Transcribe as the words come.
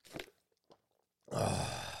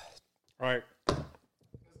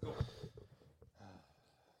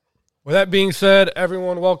With that being said,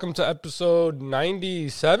 everyone, welcome to episode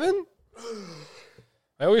 97.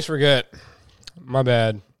 I always forget. My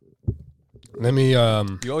bad. Let me.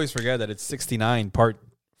 You always forget that it's 69, part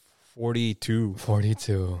 42.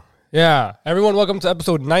 42. Yeah. Everyone, welcome to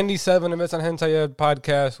episode 97 of It's on Hentai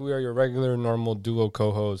podcast. We are your regular, normal duo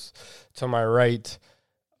co-hosts. To my right,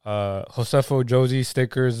 Josefo, Josie,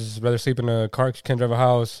 Stickers, rather sleep in a car, can't drive a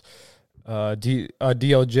house.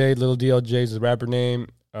 DLJ, Little DLJ is his rapper name.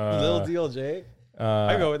 Little DLJ?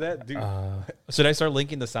 I go with that. Dude. Should I start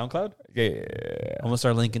linking the SoundCloud? Yeah. I'm going to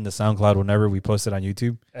start linking the SoundCloud whenever we post it on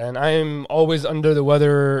YouTube. And I am always under the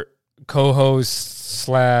weather co-host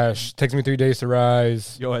 / takes me 3 days to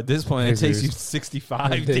rise. Yo, at this point, it takes you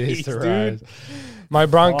 65 days to rise. My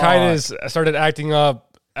bronchitis started acting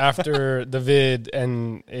up after the vid,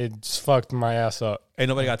 and it's fucked my ass up. Ain't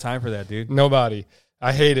nobody got time for that, dude. Nobody.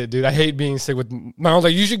 I hate it, dude. I hate being sick with... My mom's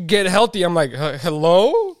like, you should get healthy. I'm like,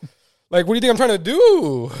 hello? Like, what do you think I'm trying to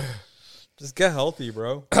do? Just get healthy,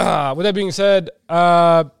 bro. With that being said,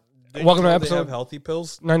 welcome to episode... They have healthy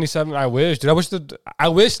pills? 97. I wish, dude. I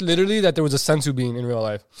wish literally that there was a sensu bean in real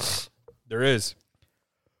life. There is.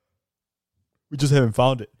 We just haven't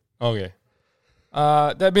found it. Okay.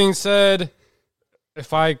 That being said,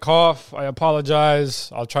 if I cough, I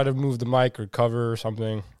apologize. I'll try to move the mic or cover or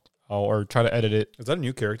something. Or try to edit it. Is that a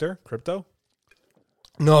new character? Crypto?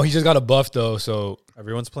 No, he just got a buff, though, so...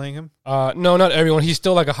 Everyone's playing him? No, not everyone. He's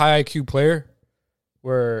still like a high IQ player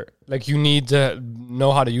where like you need to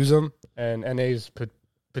know how to use him, and NA's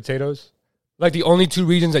potatoes. Like the only two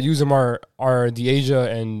regions that use him are the Asia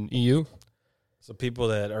and EU. So people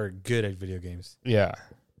that are good at video games. Yeah.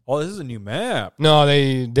 Oh, this is a new map. No,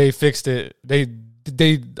 they fixed it. They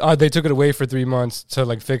took it away for 3 months to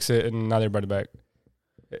like fix it, and now they brought it back.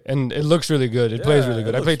 And it looks really good. It plays really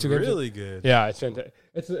good. I played 2 games. Really good. Yeah, it's fantastic.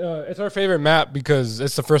 It's our favorite map because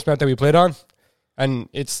it's the first map that we played on, and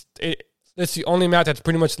it's the only map that's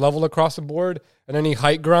pretty much level across the board. And any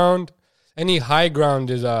high ground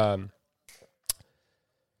is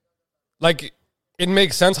like it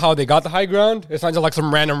makes sense how they got the high ground. It's not just like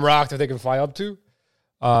some random rock that they can fly up to.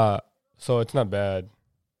 So it's not bad.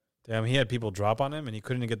 Damn, he had people drop on him and he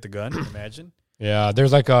couldn't get the gun. Imagine. Yeah,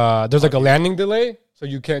 there's like a landing delay, so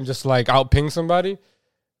you can't just like out ping somebody.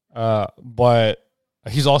 But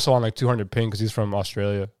he's also on like 200 ping because he's from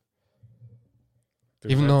Australia.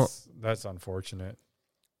 Dude, Even that's unfortunate.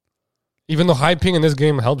 Even though high ping in this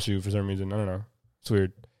game helps you for some reason, I don't know. It's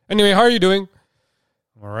weird. Anyway, how are you doing?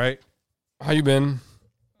 I'm all right. How you been?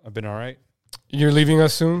 I've been all right. You're leaving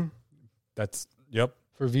us soon Yep.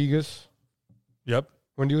 for Vegas. Yep.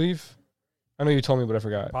 When do you leave? I know you told me, but I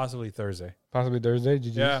forgot. Possibly Thursday. Possibly Thursday.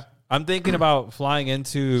 Yeah. I'm thinking about flying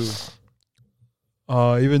into.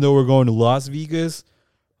 Even though we're going to Las Vegas,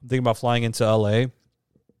 I'm thinking about flying into LA.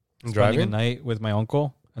 Spending a night with my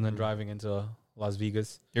uncle and then driving into Las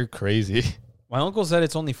Vegas. You're crazy. My uncle said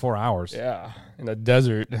it's only 4 hours. Yeah, in the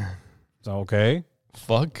desert. So, okay.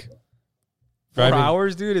 Fuck. 4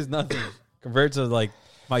 hours, dude, is nothing compared to like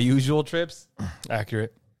my usual trips.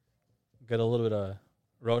 Accurate. Got a little bit of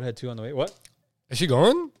Roadhead 2 on the way. What? Is she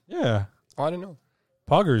going? Yeah. Oh, I didn't know.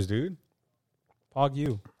 Poggers, dude. Pog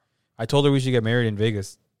you. I told her we should get married in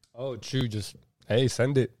Vegas. Oh, true. Hey,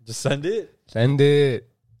 send it. Just send it. Send it.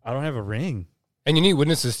 I don't have a ring. And you need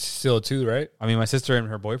witnesses still too, right? I mean, my sister and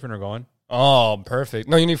her boyfriend are going. Oh, perfect.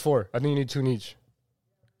 No, you need 4. I think you need 2 in each.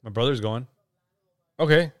 My brother's going.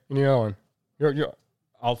 Okay, you need another one. You're.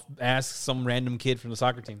 I'll ask some random kid from the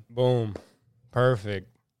soccer team. Boom. Perfect.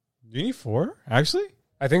 Do you need 4? Actually?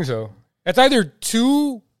 I think so. It's either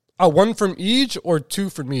 2, 1 from each, or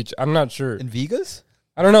 2 from each. I'm not sure. In Vegas?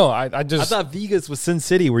 I don't know. I thought Vegas was Sin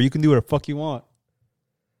City where you can do whatever the fuck you want.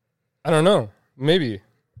 I don't know. Maybe.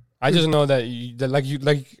 I just know that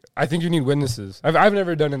I think you need witnesses. I've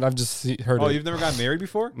never done it. I've just heard it. Oh, you've never gotten married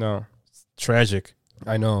before? No. It's tragic.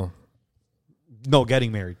 I know. No,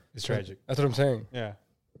 getting married is tragic. That's what I'm saying. Yeah.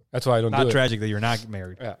 That's why I don't do it. Not tragic that you're not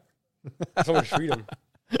married. Yeah. So much freedom.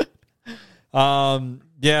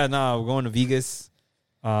 Yeah, no, we're going to Vegas.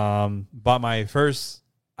 Bought my first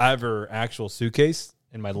ever actual suitcase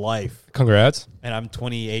in my life. Congrats. And I'm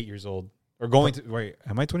 28 years old. Or going to, wait,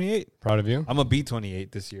 am I 28? Proud of you. I'm going to be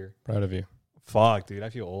 28 this year. Proud of you. Fuck, dude. I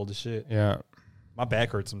feel old as shit. Yeah. My back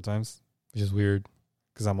hurts sometimes. Which is weird.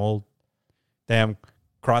 Because I'm old. Damn.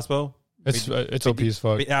 Crossbow? It's OP as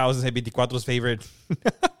fuck. Yeah, I was going to say 24's favorite.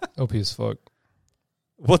 OP as fuck.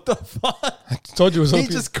 What the fuck? I told you it was OP. He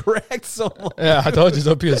just cracked someone. Yeah, I told you it's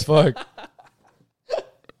OP as fuck.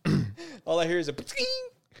 All I hear is a... But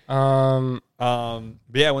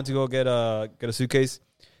yeah, I went to go get a suitcase.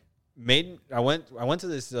 I went to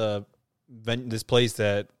this this place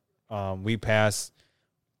that we pass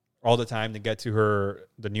all the time to get to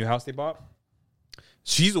the new house they bought.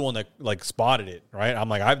 She's the one that like spotted it, right? I'm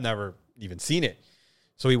like, I've never even seen it.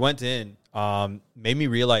 So we went in, made me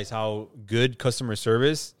realize how good customer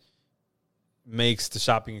service makes the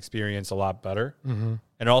shopping experience a lot better. Mm-hmm.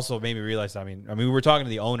 And also made me realize, I mean, we were talking to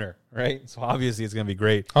the owner, right? So obviously it's going to be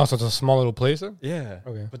great. Oh, so it's a small little place then? Yeah.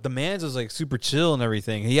 Okay. But the man's was like super chill and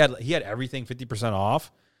everything. He had everything 50%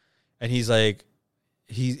 off. And he's like,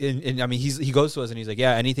 he goes to us and he's like,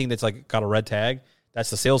 yeah, anything that's like got a red tag,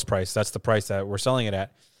 that's the sales price. That's the price that we're selling it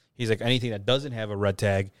at. He's like, anything that doesn't have a red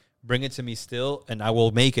tag, bring it to me still, and I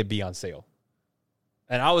will make it be on sale.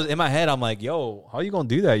 And I was in my head, I'm like, yo, how are you going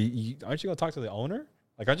to do that? Aren't you going to talk to the owner?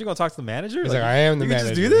 Like, aren't you going to talk to the manager? He's like, I am the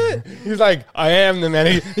manager. Just do that? He's like, I am the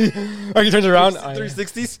manager. Like, he turns around.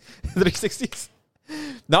 360s? 360s?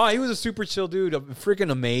 No, he was a super chill dude.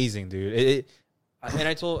 Freaking amazing, dude. And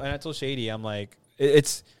I told Shady, I'm like,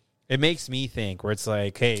 it makes me think where it's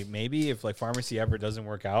like, hey, maybe if like pharmacy ever doesn't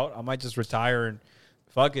work out, I might just retire and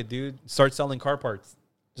fuck it, dude. Start selling car parts.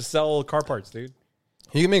 Just sell car parts, dude.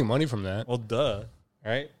 He can make money from that. Well, duh,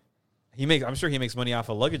 right? I'm sure he makes money off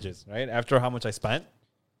of luggages, right? After how much I spent.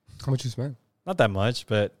 How much you spent? Not that much,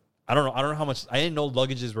 but I don't know how much. I didn't know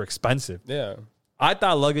luggages were expensive. Yeah. I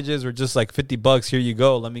thought luggages were just like $50. Here you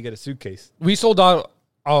go. Let me get a suitcase. We sold out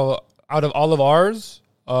of all of ours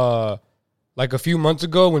like a few months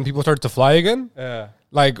ago when people started to fly again. Yeah.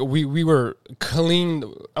 Like we were clean.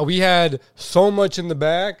 We had so much in the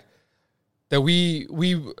back that we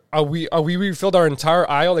refilled our entire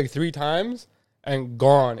aisle like 3 times and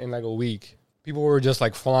gone in like a week. People were just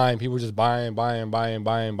like flying. People were just buying.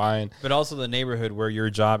 But also the neighborhood where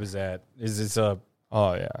your job is at is a.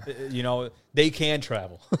 Oh yeah. You know, they can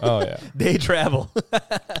travel. Oh yeah. They travel.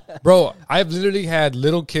 Bro, I've literally had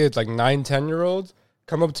little kids like 9-10-year-olds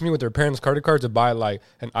come up to me with their parents' credit card to buy like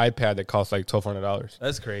an iPad that costs like $1,200.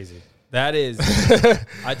 That's crazy. That is.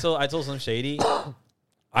 I told some Shady.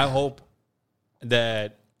 I hope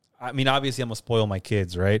that. I mean, obviously, I'm gonna spoil my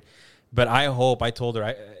kids, right? But I told her,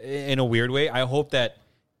 in a weird way, I hope that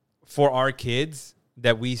for our kids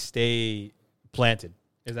that we stay planted.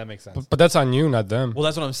 If that makes sense. But that's on you, not them. Well,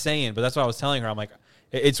 that's what I'm saying. But that's what I was telling her. I'm like,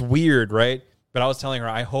 it's weird, right? But I was telling her,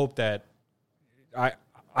 I hope that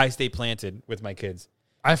I stay planted with my kids.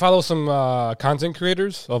 I follow some content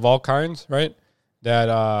creators of all kinds, right?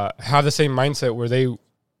 That have the same mindset where they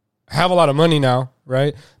have a lot of money now,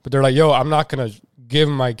 right? But they're like, yo, I'm not going to give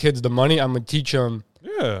my kids the money. I'm going to teach them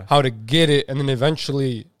how to get it. And then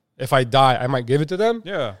eventually, if I die, I might give it to them.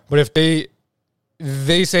 Yeah. But if they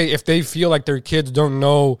say if they feel like their kids don't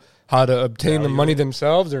know how to obtain the money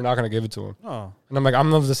themselves, they're not going to give it to them. Oh. And I'm like,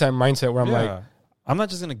 I'm of the same mindset where I'm like, I'm not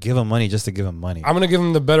just going to give them money just to give them money. I'm going to give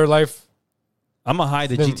them the better life. I'm going to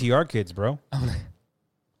hide the GTR kids, bro. But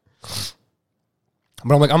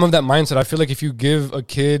I'm like, I'm of that mindset. I feel like if you give a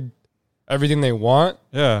kid everything they want,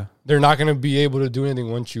 they're not going to be able to do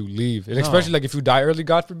anything once you leave. And especially like if you die early,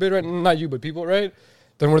 God forbid, right? Not you, but people, right?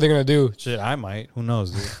 Then what are they going to do? Shit, I might. Who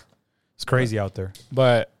knows, dude? It's crazy out there.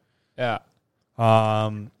 But yeah.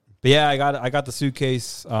 But yeah, I got the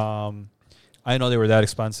suitcase. I didn't know they were that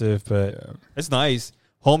expensive, but it's nice.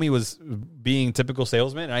 Homie was being typical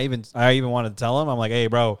salesman. I even wanted to tell him, I'm like, hey,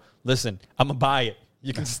 bro, listen, I'm gonna buy it.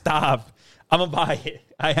 You can stop. I'm gonna buy it.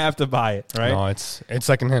 I have to buy it, right? No, it's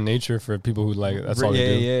secondhand nature for people who like it. That's all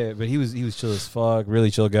they do. Yeah. But he was chill as fuck.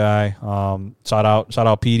 Really chill guy. Shout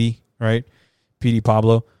out Petey, right? Petey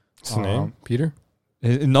Pablo. What's his name? Peter?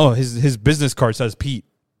 His business card says Pete.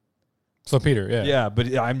 So Peter, yeah. Yeah,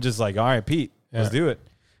 but I'm just like, all right, Pete, let's do it.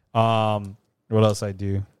 What else I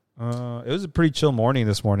do? It was a pretty chill morning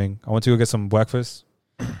this morning. I went to go get some breakfast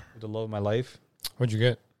with the love of my life. What'd you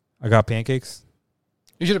get? I got pancakes.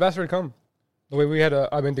 You should have asked her to come. The way we had a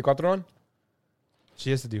 24 on.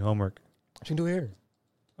 She has to do homework. She can do hair.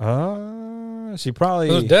 She probably...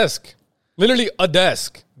 There's a desk. Literally a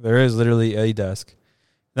desk. There is literally a desk.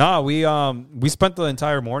 No, we spent the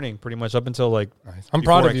entire morning pretty much up until like... Nice. I'm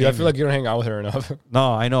proud of you. I feel like you don't hang out with her enough.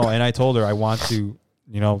 No, I know. And I told her I want to,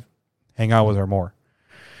 hang out with her more.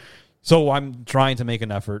 So I'm trying to make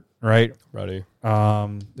an effort, right? Ready.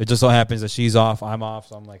 It just so happens that she's off, I'm off.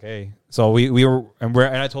 So I'm like, hey. So we were... And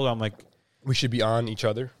I told her, I'm like... We should be on each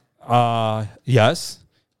other. Yes.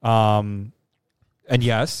 And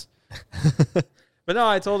yes. But no,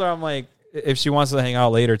 I told her, I'm like, if she wants to hang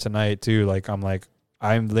out later tonight too, like,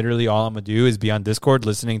 I'm literally all I'm going to do is be on Discord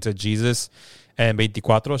listening to Jesus and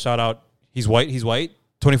 24. Shout out. He's white.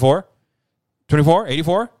 24.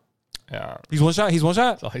 84. Yeah. He's one shot.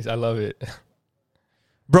 I love it.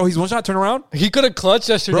 Bro, he's one shot. Turn around. He could have clutched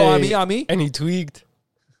yesterday. Bro, on me. And he tweaked.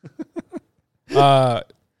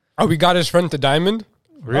 Oh, we got his friend to diamond.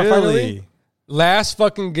 Really? Finally. Last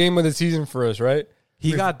fucking game of the season for us, right?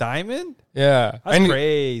 He got diamond? Yeah. That's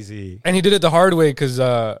crazy. And he did it the hard way because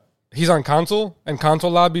he's on console, and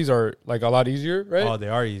console lobbies are like a lot easier, right? Oh, they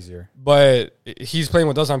are easier. But he's playing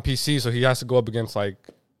with us on PC, so he has to go up against like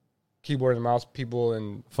keyboard and mouse people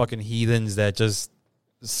and fucking heathens that just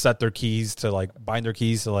set their keys to like bind their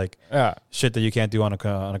keys to like shit that you can't do on a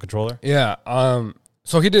controller. Yeah.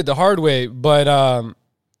 So he did it the hard way, but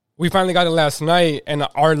we finally got it last night, and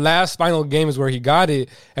our last final game is where he got it,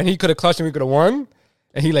 and he could have clutched and we could have won,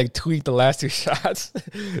 and he like tweaked the last 2 shots.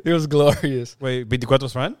 It was glorious. Wait,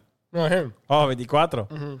 24's friend? No, him. Oh, 24.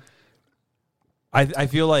 Mm-hmm. I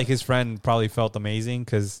feel like his friend probably felt amazing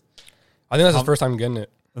because I think that's his first time getting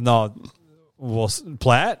it. No, well,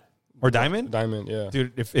 plat or diamond? Diamond, yeah.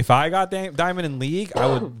 Dude, if I got diamond in league, I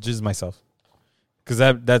would jizz myself because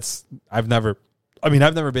that's I've never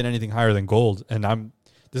been anything higher than gold, and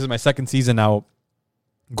this is my second season now,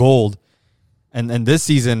 gold, and this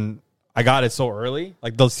season I got it so early.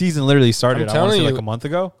 Like the season literally started, I want to say like a month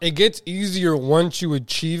ago. It gets easier once you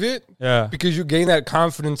achieve it, yeah, because you gain that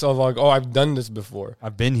confidence of like, oh, I've done this before.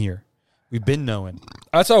 I've been here. We've been knowing.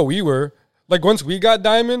 That's how we were. Like once we got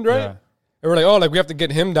diamond, right? Yeah. And we're like, oh, like we have to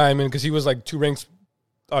get him diamond because he was like 2 ranks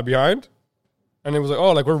behind. And it was like,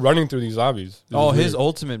 oh, like we're running through these lobbies. His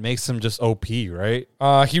ultimate makes him just OP, right?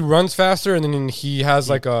 He runs faster, and then he has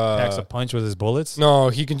like packs a punch with his bullets. No,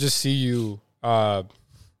 he can just see you, like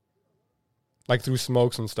through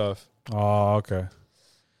smokes and stuff. Oh, okay.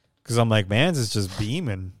 Because I'm like, man's is just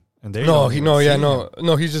beaming, and they no,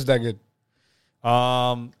 he's just that good.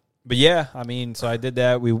 But yeah, I mean, so I did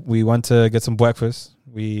that. We went to get some breakfast.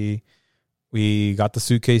 We got the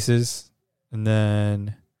suitcases, and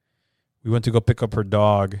then we went to go pick up her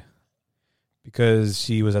dog because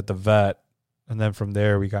she was at the vet, and then from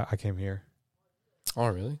there I came here. Oh,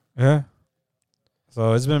 really? Yeah.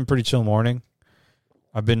 So it's been a pretty chill morning.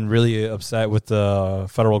 I've been really upset with the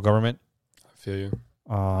federal government. I feel you.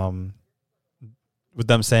 With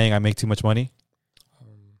them saying I make too much money.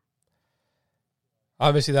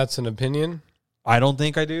 Obviously, that's an opinion. I don't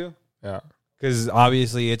think I do. Yeah. Because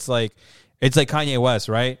obviously it's like Kanye West,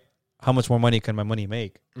 right? How much more money can my money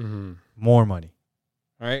make? Mm-hmm. More money,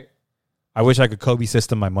 right? I wish I could Kobe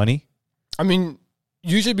system my money. I mean,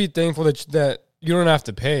 you should be thankful that you don't have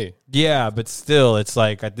to pay. Yeah, but still, it's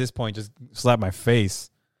like at this point, just slap my face.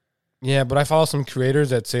 Yeah, but I follow some creators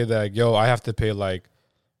that say that, yo, I have to pay like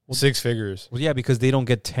 6 figures. Well, yeah, because they don't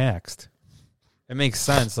get taxed. It makes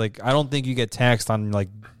sense. Like, I don't think you get taxed on like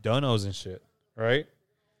donos and shit, right?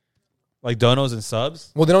 Like donos and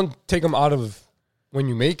subs. Well, they don't take them out of when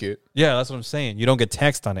you make it. Yeah, that's what I'm saying. You don't get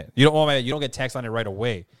taxed on it. You don't get taxed on it right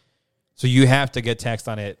away. So you have to get taxed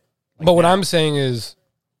on it. But what I'm saying is,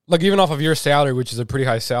 like, even off of your salary, which is a pretty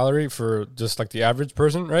high salary for just like the average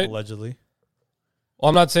person, right? Allegedly. Well,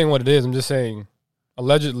 I'm not saying what it is. I'm just saying,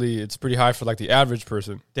 allegedly, it's pretty high for like the average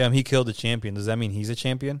person. Damn, he killed a champion. Does that mean he's a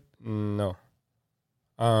champion? No.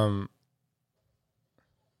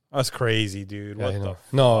 That's crazy, dude. Yeah, what the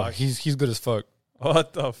fuck? No, he's good as fuck.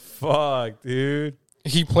 What the fuck, dude?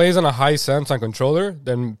 He plays on a high sense on controller,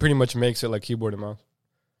 then pretty much makes it like keyboard and mouse.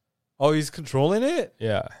 Oh, he's controlling it?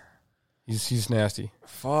 Yeah. He's nasty.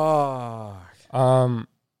 Fuck.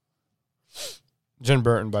 Jen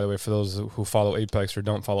Burton, by the way, for those who follow Apex or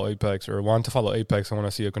don't follow Apex or want to follow Apex, I want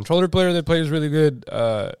to see a controller player that plays really good.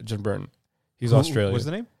 Jen Burton. He's Australian. What's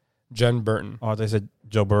the name? Jen Burton. Oh, they said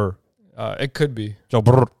Joe Burr. It could be. Joe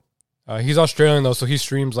Burr. He's Australian, though, so he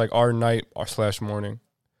streams like our night / morning.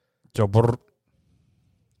 Joe Burr.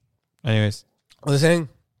 Anyways. What was I saying?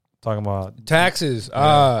 Talking about taxes.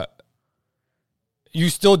 Yeah. You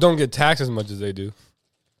still don't get taxed as much as they do.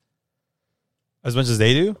 As much as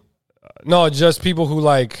they do? No, just people who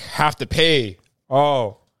like have to pay.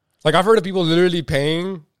 Oh. Like I've heard of people literally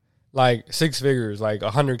paying like 6 figures, like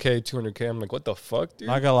 100K, 200K. I'm like, what the fuck, dude?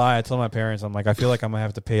 Not gonna lie, I told my parents, I'm like, I feel like I'm gonna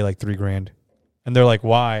have to pay like $3,000. And they're like,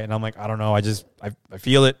 why? And I'm like, I don't know. I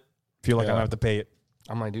feel it. Feel like I'm gonna have to pay it.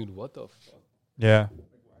 I'm like, dude, what the fuck? Yeah.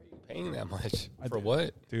 Why are you paying that much? For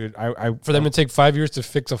what? Dude, I for them to take 5 years to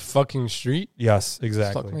fix a fucking street? Yes,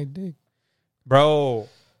 exactly. Suck my dick. Bro,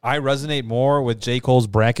 I resonate more with J. Cole's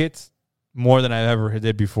brackets more than I ever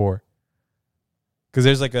did before. Because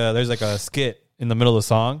there's like a skit in the middle of the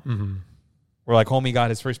song where like homie got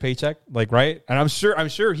his first paycheck, like, right? And I'm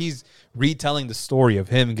sure he's retelling the story of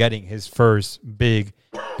him getting his first big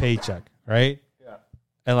paycheck, right? Yeah.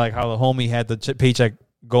 And like how the homie had the paycheck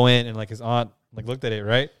go in and like his aunt like looked at it,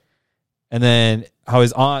 right? And then how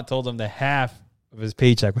his aunt told him that half of his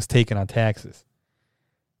paycheck was taken on taxes.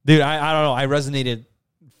 Dude, I don't know. I resonated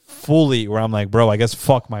fully where I'm like, bro, I guess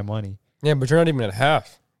fuck my money. Yeah, but you're not even at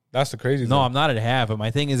half. That's the crazy thing. No, I'm not at half. But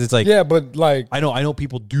my thing is, it's like, yeah, but like, I know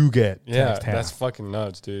people do get taxed half. That's fucking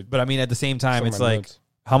nuts, dude. But I mean, at the same time, it's like, nuts.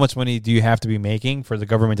 How much money do you have to be making for the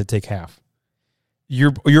government to take half?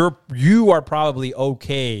 You are probably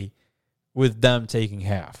okay with them taking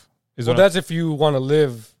half. Well, that's if you want to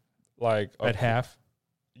live like at half.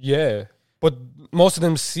 Yeah, but most of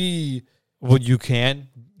them see what you can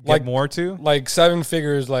get like more to, like 7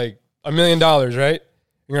 figures, like $1 million, right? And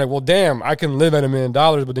you're like, well, damn, I can live at $1 million,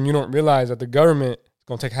 but then you don't realize that the government is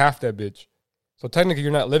gonna take half that bitch. So technically,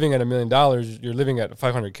 you're not living at $1 million; you're living at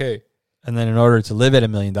 $500K. And then in order to live at $1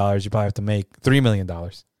 million, you probably have to make $3 million.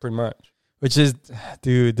 Pretty much. Which is,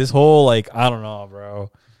 dude, this whole, like, I don't know,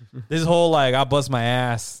 bro. This whole, like, I bust my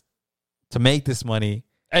ass to make this money.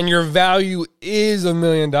 And your value is $1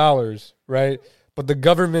 million, right? But the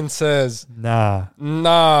government says, nah,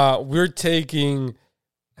 we're taking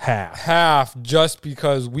half just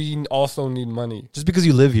because we also need money. Just because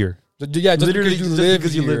you live here. Yeah, just literally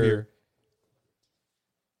because you live here.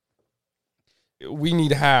 We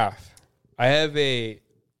need half. I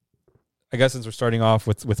guess since we're starting off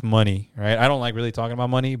with money, right? I don't like really talking about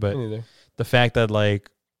money, but the fact that like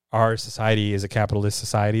our society is a capitalist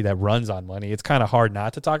society that runs on money, it's kind of hard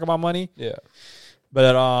not to talk about money. Yeah.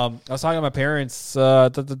 But I was talking to my parents, I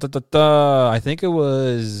think it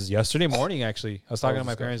was yesterday morning, actually. I was talking to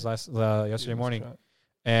my parents yesterday morning.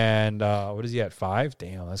 And what is he at, 5?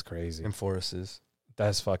 Damn, that's crazy. In Forests.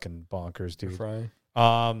 That's fucking bonkers, dude.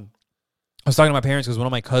 I was talking to my parents because one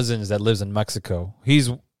of my cousins that lives in Mexico, he's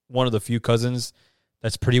one of the few cousins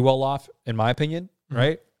that's pretty well off, in my opinion,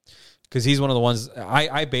 right? Because he's one of the ones,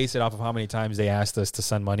 I base it off of how many times they asked us to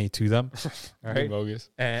send money to them. Right? Bogus.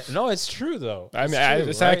 And, no, it's true, though.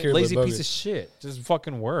 It's accurate. Lazy piece of shit. Just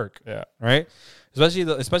fucking work. Yeah. Right?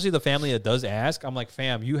 Especially the family that does ask. I'm like,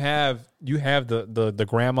 fam, you have the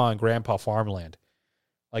grandma and grandpa farmland.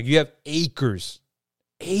 Like, you have acres,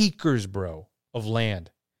 bro, of land.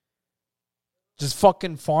 Just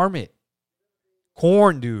fucking farm it.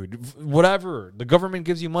 Corn, dude. Whatever. The government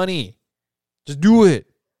gives you money. Just do it.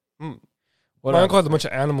 My uncle has a bunch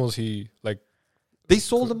of animals. They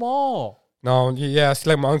sold them all. No, yeah, it's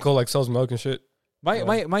like my uncle like sells milk and shit.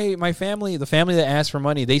 My family, the family that asked for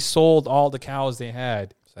money, they sold all the cows they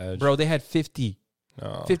had. Sad. Bro, they had 50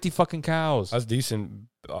 fucking cows. That's decent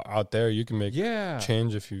out there. You can make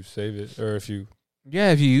change if you save it or if you.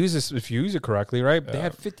 Yeah, if you use it correctly, right? Yeah. They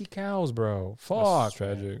had 50 cows, bro. Fuck. That's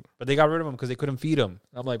tragic. Man. But they got rid of them because they couldn't feed them.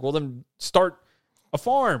 I'm like, well, then start a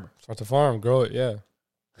farm. Start the farm, grow it, yeah.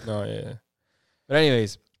 No, yeah. But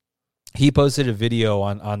anyways, he posted a video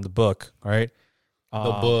on the book, right?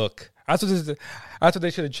 The book. That's what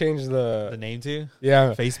they should have changed the name to.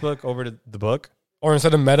 Yeah, Facebook over to the book, or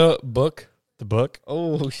instead of Meta, book. The book.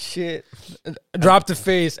 Oh shit! Drop the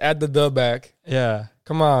face, add the back. Yeah,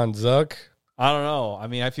 come on, Zuck. I don't know. I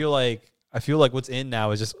mean, I feel like what's in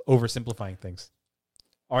now is just oversimplifying things,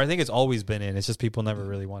 or I think it's always been in. It's just people never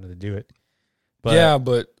really wanted to do it. But yeah,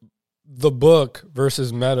 but the book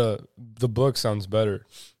versus Meta, the book sounds better.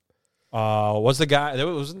 What's the guy?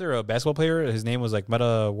 Wasn't there a basketball player? His name was like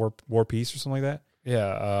Meta War Peace or something like that.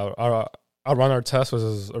 Yeah, Ron Artest was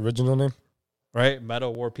his original name, right?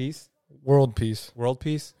 Meta War Peace, World Peace,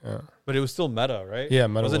 Yeah, but it was still Meta, right? Yeah,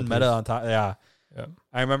 Meta. Wasn't Meta on top? Yeah. Yeah,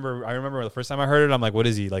 I remember the first time I heard it, I'm like, what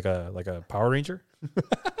is he, like a Power Ranger?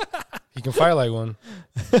 He can fight like one.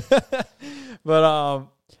 But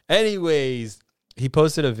anyways, he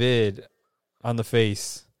posted a vid on the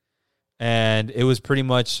face, and it was pretty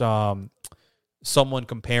much someone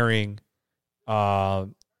comparing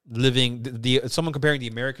someone comparing the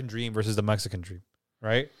American dream versus the Mexican dream,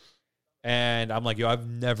 right? And I'm like, yo, I've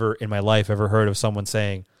never in my life ever heard of someone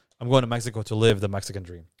saying, I'm going to Mexico to live the Mexican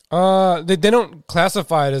dream. They don't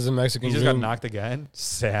classify it as a Mexican dream. He just got knocked again.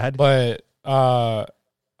 Sad. But I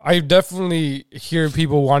definitely hear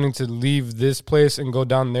people wanting to leave this place and go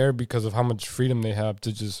down there because of how much freedom they have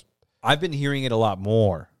to just. I've been hearing it a lot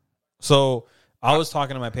more. So I was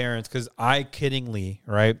talking to my parents because I kiddingly,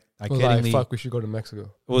 right? Like, fuck, we should go to Mexico.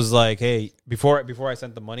 It was like, hey, before I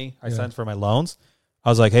sent the money, I sent for my loans. I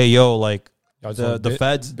was like, hey, yo, like the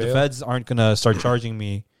feds aren't gonna start charging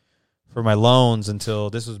me for my loans until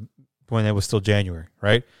this was when it was still January,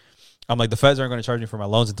 right? I'm like, the feds aren't going to charge me for my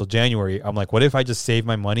loans until January. I'm like, what if I just save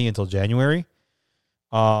my money until January?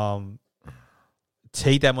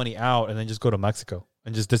 Take that money out and then just go to Mexico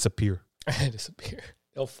and just disappear. Disappear.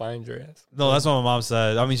 They'll find your ass. No, that's what my mom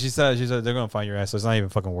said. I mean, she said they're going to find your ass. So it's not even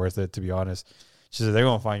fucking worth it, to be honest. She said they're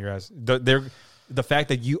going to find your ass. The fact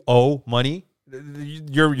that you owe money,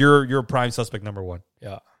 you're prime suspect number one.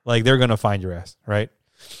 Yeah. Like, they're going to find your ass, right?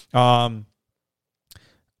 But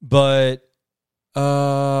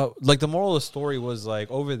like the moral of the story was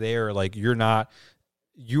like over there, like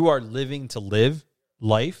you are living to live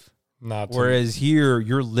life, whereas here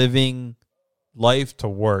you're living life to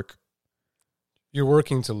work. You're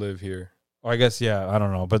working to live here. Or I guess, yeah, I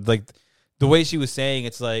don't know. But like the way she was saying,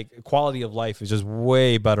 it's like quality of life is just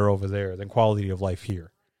way better over there than quality of life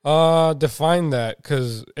here. Define that,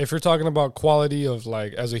 because if you're talking about quality of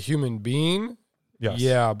like as a human being, yes.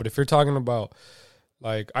 Yeah. But if you're talking about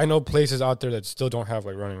like, I know places out there that still don't have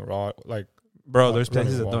like running raw, like bro, there's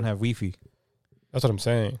places that don't have Wi-Fi. That's what I'm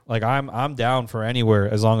saying. Like I'm down for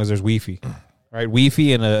anywhere as long as there's Wi-Fi. Right,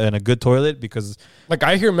 Wi-Fi and a good toilet, because like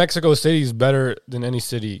I hear Mexico City is better than any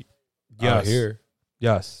city out here.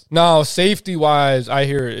 Yes. Now, safety wise, I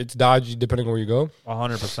hear it's dodgy depending on where you go.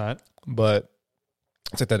 100%. But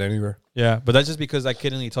it's like that anywhere. Yeah, but that's just because I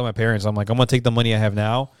kiddingly tell my parents, I'm like, I'm gonna take the money I have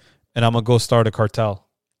now and I'm gonna go start a cartel.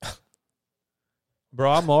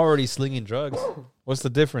 Bro, I'm already slinging drugs. What's the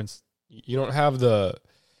difference? You don't have the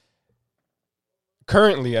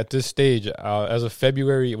currently at this stage as of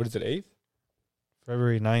February. What is it? 8th.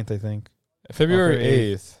 February 9th, I think. February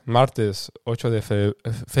 8th, martes 8 de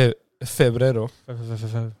febrero.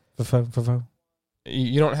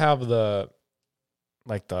 You don't have the,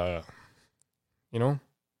 like the, you know?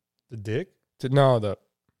 The dick? You don't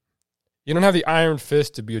have the iron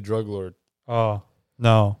fist to be a drug lord. Oh,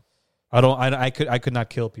 no. I could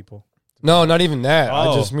not kill people. No, not even that. Oh.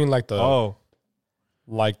 I just mean like the,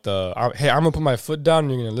 hey, I'm going to put my foot down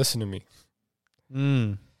and you're going to listen to me.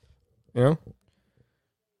 You know?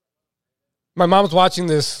 My mom's watching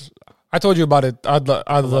this. I told you about it. The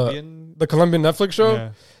Colombian Netflix show,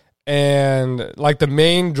 yeah. And like the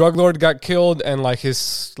main drug lord got killed, and like his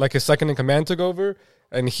second in command took over,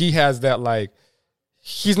 and he has that like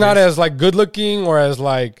he's not as like good looking or as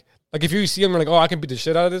like if you see him, you're like, oh, I can beat the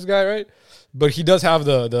shit out of this guy, right? But he does have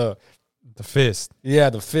the fist. Yeah,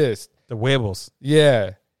 the fist, the huevos.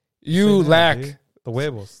 Yeah, you lack the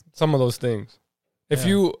huevos. Some of those things. If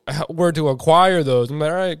you were to acquire those, I'm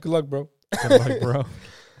like, all right, good luck, bro. Good luck, bro.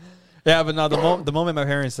 Yeah, but no, the moment my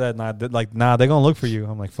parents said, nah, they're gonna look for you.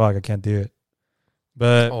 I'm like, fuck, I can't do it.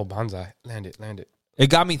 But bonsai, land it. It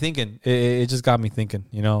got me thinking. It just got me thinking.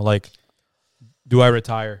 You know, like, do I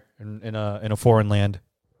retire in a foreign land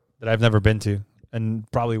that I've never been to and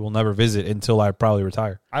probably will never visit until I probably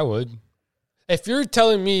retire? I would. If you're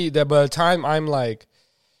telling me that by the time I'm like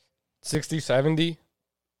 60, 70,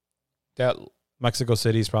 that Mexico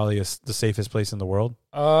City is probably the safest place in the world.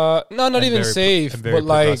 No, not even safe, but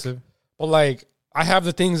like I have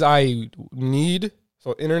the things I need,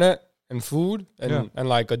 so internet and food and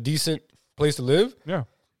like a decent place to live. Yeah,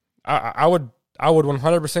 I would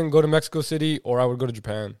 100% go to Mexico City, or I would go to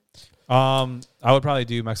Japan. I would probably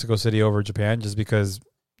do Mexico City over Japan just because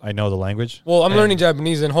I know the language. Well, I'm learning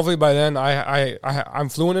Japanese, and hopefully by then I'm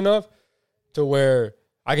fluent enough to where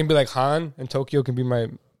I can be like Han, and Tokyo can be my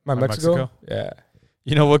Mexico. Yeah.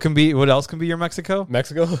 You know what else can be your Mexico?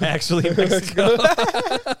 Mexico? Actually, Mexico.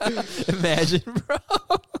 Imagine, bro.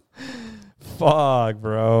 Fuck,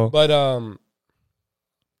 bro. But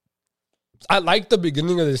I like the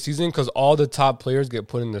beginning of the season because all the top players get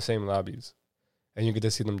put in the same lobbies, and you get to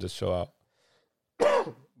see them just show out.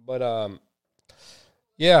 But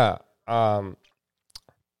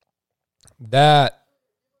that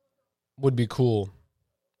would be cool.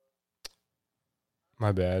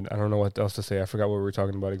 My bad. I don't know what else to say. I forgot what we were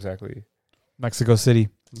talking about exactly. Mexico City.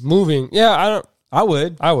 Moving. Yeah, I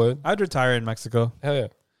would. I'd retire in Mexico. Hell yeah.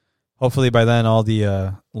 Hopefully by then all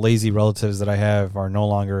the lazy relatives that I have are no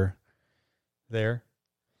longer there.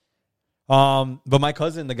 But my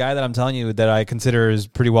cousin, the guy that I'm telling you that I consider is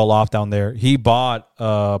pretty well off down there, he bought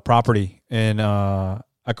property in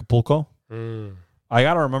Acapulco. I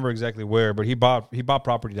gotta remember exactly where, but he bought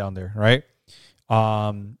property down there, right?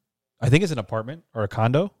 I think it's an apartment or a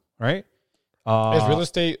condo, right? Is real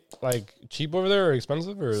estate like cheap over there or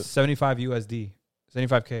expensive or 75 USD,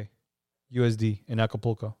 75K USD in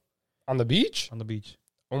Acapulco. On the beach? On the beach.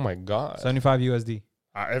 Oh my God. 75 USD.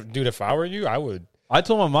 Dude, if I were you, I would. I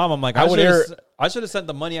told my mom, I'm like, I should have sent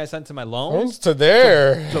the money I sent to my loans to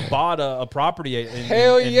there to bought a property in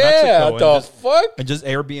Hell in yeah, Mexico the fuck? And just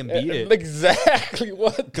Airbnb it. Exactly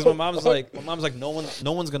what? Because my mom's like,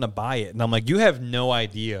 no one's gonna buy it, and I'm like, you have no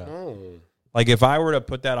idea. Oh. Like if I were to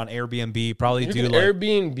put that on Airbnb, probably you do can like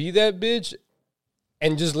Airbnb that bitch,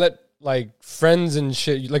 and just let like friends and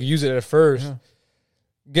shit like use it at first,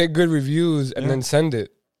 get good reviews, and then send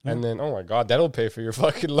it. And then, oh my God, that'll pay for your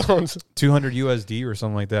fucking loans. 200 USD or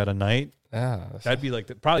something like that a night. Yeah, that'd be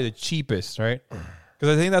like probably the cheapest, right? Because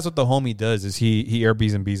I think that's what the homie does is he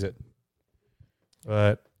Airbnbs it.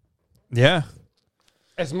 But yeah,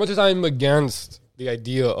 As much as I'm against the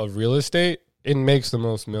idea of real estate, it makes the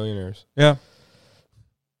most millionaires. yeah.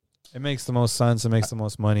 It makes the most sense. It makes the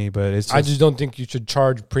most money, but it's. I just don't think you should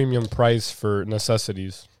charge premium price for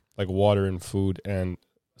necessities like water and food and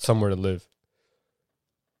somewhere to live.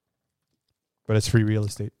 But it's free real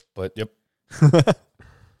estate. But yep.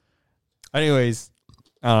 Anyways,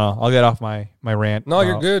 I don't know. I'll get off my rant. No,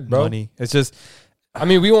 you're good, bro. Money. It's just. I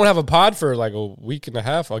mean, we won't have a pod for like a week and a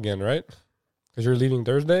half again, right? Because you're leaving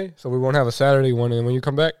Thursday, so we won't have a Saturday one. And when you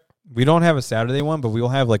come back, We don't have a Saturday one, but we'll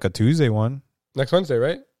have like a Tuesday one. next Wednesday,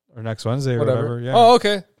 right? Or next Wednesday or Whatever. whatever. Yeah. Oh,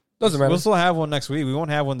 okay. Doesn't matter. We'll still have one next week. We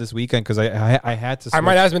won't have one this weekend because I had to. I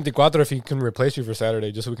might ask 24 if he can replace you for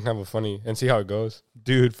Saturday just so we can have a funny and see how it goes.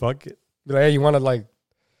 Dude, fuck it. Be like, hey, you want to like,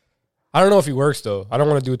 I don't know if he works though. I don't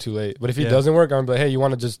want to do it too late. But if he doesn't work, I'm going to be like, hey, you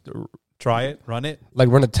want to just try it, run it? Like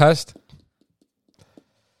run a test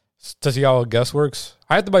to see how a guest works?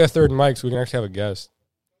 I have to buy a third mic so we can actually have a guest.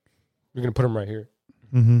 We're going to put him right here.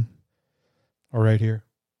 Mm-hmm. Or right here.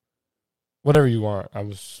 Whatever you want.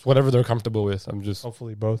 Whatever they're comfortable with.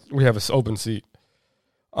 Hopefully both. We have an open seat.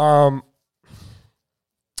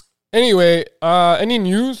 Anyway, any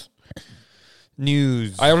news?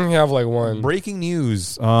 News. I only have like one. Breaking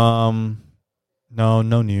news. No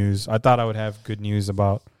news. I thought I would have good news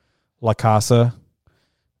about La Casa,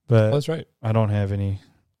 but That's right. I don't have any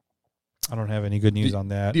good news on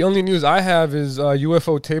that. The only news I have is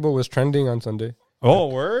UFO table was trending on Sunday. Oh,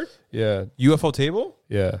 word? Yeah. UFO table?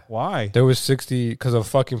 Yeah. Why? There was 60 because of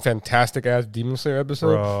fucking fantastic ass Demon Slayer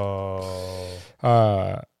episode. Bro.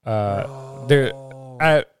 There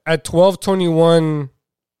at 12:21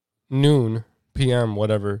 noon PM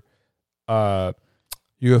whatever.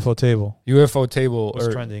 UFO table UFO table was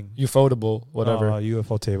or trending. Ufotable whatever.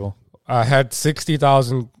 UFO table. Had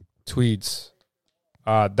 60,000 tweets.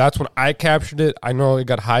 That's when I captured it. I know it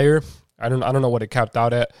got higher. I don't know what it capped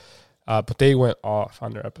out at. But they went off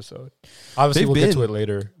on their episode. Obviously, we'll get to it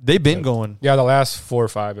later. They've been going. Yeah, the last 4 or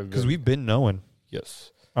 5 have been. Because we've been knowing.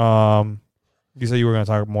 Yes. You said you were going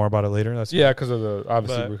to talk more about it later. That's yeah, because of the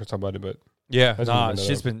obviously we're going to talk about it, but yeah,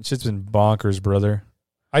 shit's been bonkers, brother.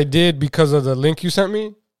 I did because of the link you sent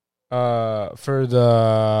me for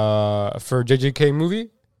JJK movie.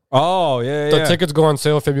 Oh yeah, The tickets go on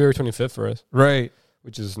sale February 25th for us, right?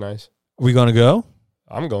 Which is nice. We gonna go?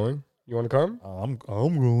 I'm going. You want to come? I'm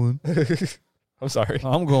going. I'm sorry.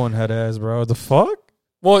 I'm going head ass, bro. The fuck?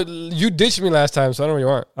 Well, you ditched me last time, so I don't know what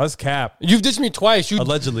you want. That's cap. You've ditched me twice.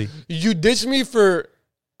 Allegedly. You ditched me for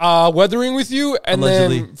Weathering with You and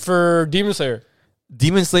Allegedly. then for Demon Slayer.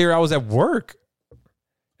 Demon Slayer, I was at work.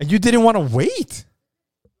 And you didn't want to wait.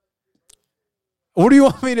 What do you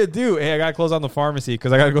want me to do? Hey, I got to close on the pharmacy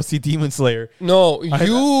because I got to go see Demon Slayer. No,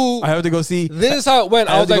 I have to go see. This is how it went.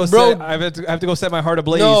 I was like, bro. I have to go set my heart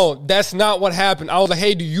ablaze. No, that's not what happened. I was like,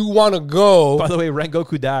 hey, do you want to go? By the way,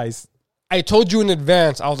 Rengoku dies. I told you in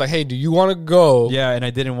advance. I was like, hey, do you want to go? Yeah, and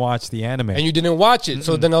I didn't watch the anime. And you didn't watch it.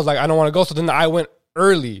 So then I was like, I don't want to go. So then I went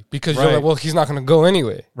early because you're like, well, he's not going to go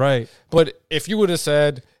anyway. Right. But if you would have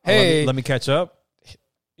said, hey, let me catch up.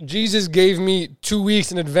 Jesus gave me 2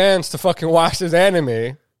 weeks in advance to fucking watch this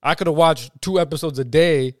anime. I could have watched 2 episodes a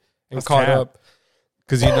day and caught up.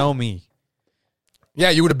 Because you know me. Yeah,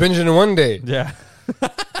 you would have binged it in one day. Yeah.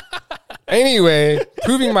 Anyway,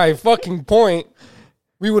 proving my fucking point,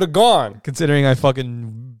 we would have gone. Considering I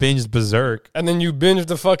fucking binged Berserk. And then you binged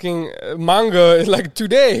the fucking manga in like 2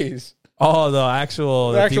 days. Oh, the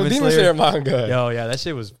actual Demon Slayer manga. Yo, yeah, that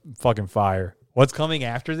shit was fucking fire. What's coming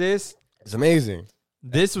after this? It's amazing.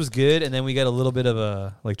 This was good, and then we get a little bit of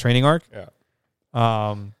a like training arc.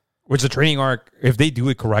 Yeah. Which the training arc, if they do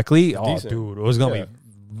it correctly, Decent. Dude, it was gonna be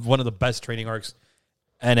one of the best training arcs.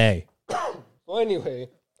 NA. Well, anyway.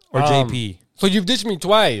 Or JP. So you've ditched me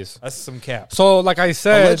twice. That's some cap. So like I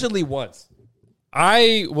said, Allegedly once.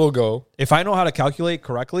 I will go. If I know how to calculate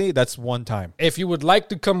correctly, that's one time. If you would like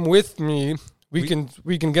to come with me, we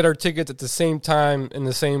can get our tickets at the same time in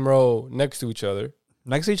the same row next to each other.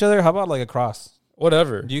 Next to each other? How about like across?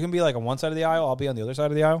 Whatever. You can be like on one side of the aisle. I'll be on the other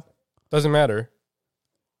side of the aisle. Doesn't matter.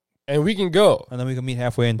 And we can go. And then we can meet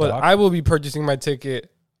halfway in. But dock. I will be purchasing my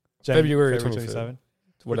ticket February 27th.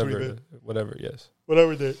 Whatever, yes.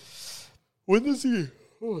 Whatever day. When does he?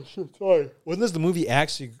 Oh shit! Sorry. When does the movie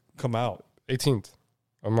actually come out? 18th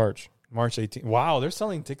of March. March 18th. Wow, they're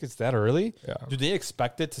selling tickets that early? Yeah. Do they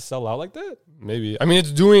expect it to sell out like that? Maybe. I mean,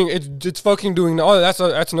 it's fucking doing. Oh, that's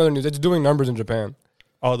another news. It's doing numbers in Japan.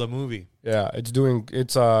 Oh, the movie. Yeah, it's doing.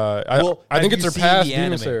 It's I think it's you surpassed seen the Demon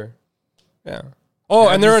anime? Slayer. Yeah. Oh,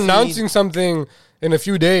 Have and they're you announcing something in a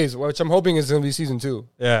few days, which I'm hoping is going to be season 2.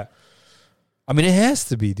 Yeah. I mean, it has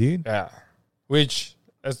to be, dude. Yeah. which,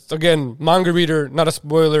 as, again, manga reader, not a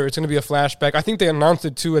spoiler. It's going to be a flashback. I think they announced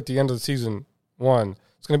it, too, at the end of season 1.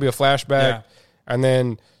 It's going to be a flashback. And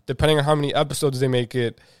then, depending on how many episodes they make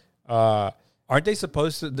it... aren't they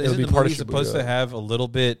supposed to... Isn't the movie supposed to have a little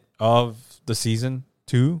bit of the season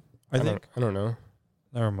 2, I think? I don't know.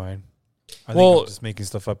 Never mind. I think I'm just making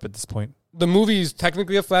stuff up at this point. The movie is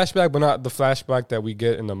technically a flashback, but not the flashback that we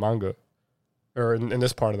get in the manga. Or in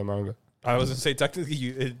this part of the manga. I was going to say, technically,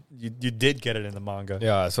 you did get it in the manga.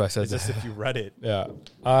 Yeah, that's what I said. It's just if you read it. Yeah.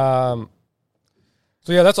 So,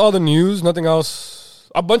 yeah, that's all the news. Nothing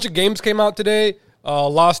else. A bunch of games came out today.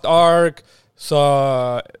 Lost Ark.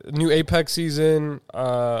 Saw new Apex season.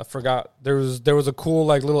 Forgot. There was a cool,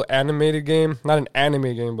 like, little animated game. Not an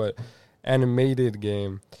anime game, but animated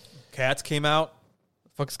game. Cats came out. The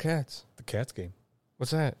fuck's Cats? The Cats game.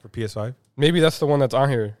 What's that? For PS5. Maybe that's the one that's on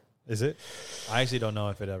here. Is it? I actually don't know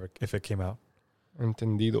if it came out.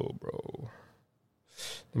 Entendido, bro.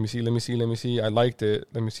 Let me see. I liked it.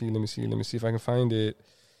 Let me see if I can find it.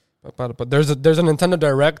 But there's a Nintendo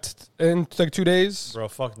Direct in like 2 days. Bro,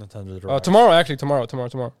 fuck Nintendo Direct. Tomorrow. I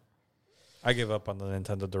give up on the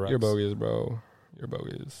Nintendo Direct. You're bogus, bro. You're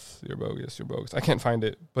bogus. I can't find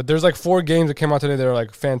it. But there's like 4 games that came out today that are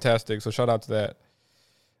like fantastic. So shout out to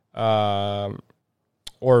that.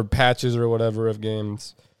 Or patches or whatever of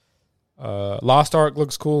games. Lost Ark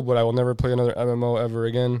looks cool, but I will never play another MMO ever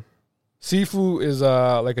again. Sifu is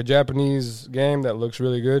like a Japanese game that looks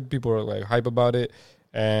really good. People are like hype about it.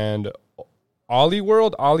 And Ollie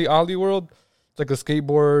World, it's like a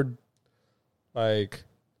skateboard, like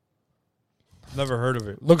never heard of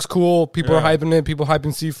it. Looks cool. People are hyping it. People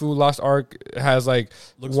hyping Sifu. Lost Ark has like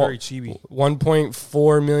looks very chibi.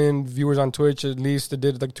 1.4 million viewers on Twitch. At least it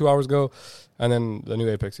did like 2 hours ago. And then the new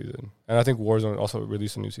Apex season. And I think Warzone also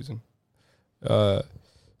released a new season. So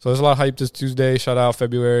there's a lot of hype this Tuesday. Shout out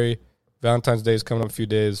February. Valentine's Day is coming up in a few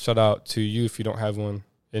days. Shout out to you if you don't have one.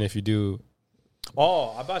 And if you do.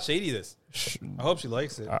 Oh, I bought Shady this. I hope she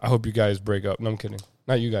likes it. I hope you guys break up. No, I'm kidding.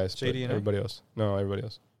 Not you guys. Shady and everybody else. No, everybody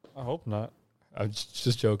else. I hope not. I'm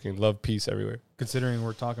just joking. Love, peace everywhere. Considering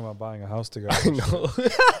we're talking about buying a house together. I know.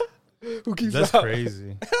 Who keeps That's that?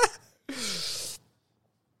 crazy.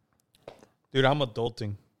 Dude, I'm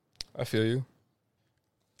adulting. I feel you.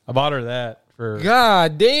 I bought her that for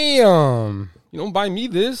God damn. You don't buy me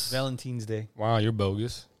this. Valentine's Day. Wow, you're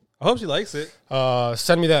bogus. I hope she likes it.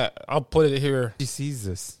 Send me that. I'll put it here. She sees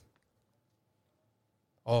this.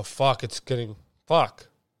 Oh, fuck. It's getting... Fuck.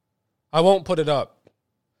 I won't put it up.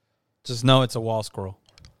 Just know it's a wall scroll.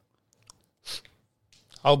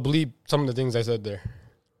 I'll bleep some of the things I said there.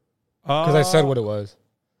 Because I said what it was.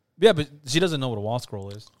 Yeah, but she doesn't know what a wall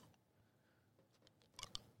scroll is.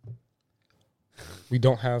 We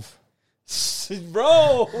don't have...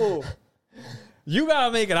 Bro! You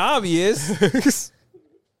gotta make it obvious.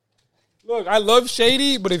 Look, I love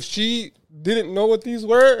Shady, but if she didn't know what these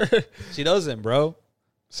were... She doesn't, bro.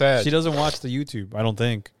 Sad. She doesn't watch the YouTube, I don't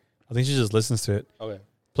think. I think she just listens to it. Okay.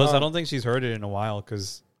 Plus, I don't think she's heard it in a while,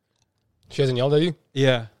 because... She hasn't yelled at you?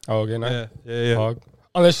 Yeah. Oh, okay, nice. Yeah. Hog.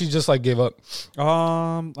 Unless she just, like, gave up.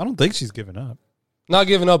 I don't think she's given up. Not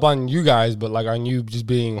giving up on you guys, but, like, on you just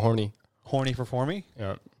being horny. Horny for me?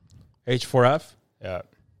 Yeah. H4F? Yeah.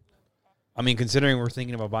 I mean, considering we're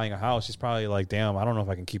thinking about buying a house, she's probably like, damn, I don't know if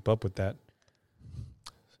I can keep up with that.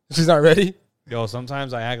 She's not ready? Yo,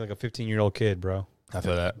 sometimes I act like a 15-year-old kid, bro. I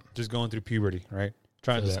feel that. Just going through puberty, right?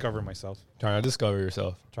 Trying to discover myself. Trying to discover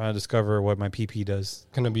yourself. Trying to discover what my PP does.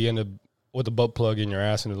 Gonna be with a butt plug in your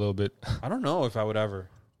ass in a little bit. I don't know if I would ever.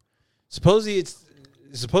 Supposedly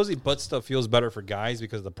butt stuff feels better for guys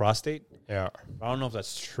because of the prostate. Yeah. I don't know if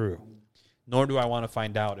that's true. Nor do I want to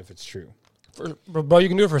find out if it's true. Bro, you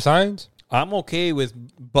can do it for science. I'm okay with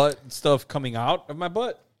butt stuff coming out of my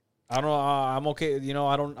butt. I don't. I'm okay. You know,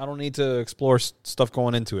 I don't need to explore stuff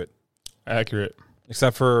going into it. Accurate.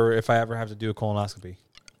 Except for if I ever have to do a colonoscopy.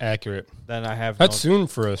 Accurate. Then I have. That's soon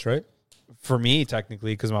for us, right? For me,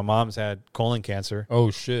 technically, because my mom's had colon cancer. Oh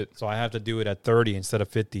shit! So I have to do it at 30 instead of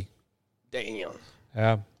 50. Damn.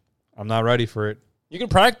 Yeah, I'm not ready for it. You can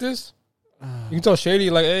practice. You can tell Shady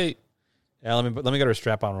like, hey. Yeah, let me get her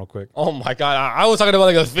strap on real quick. Oh my god, I was talking about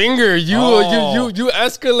like a finger. You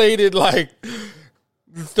escalated like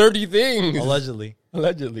 30 things. Allegedly.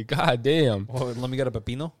 God damn. Oh, let me get a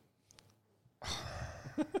pepino.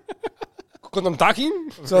 Con some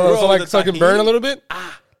taquin? So I can burn a little bit?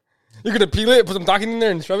 You're gonna peel it, put some taquin in there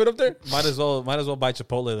and shove it up there? Might as well buy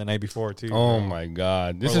Chipotle the night before too. Oh my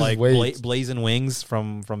god. This or is like way blazing wings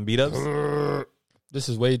from B-Dubs. This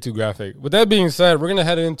is way too graphic. With that being said, we're going to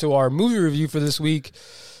head into our movie review for this week.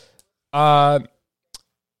 I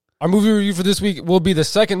Our movie review for this week will be the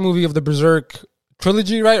second movie of the Berserk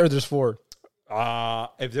trilogy, right? Or there's 4?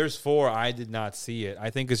 If there's 4, I did not see it.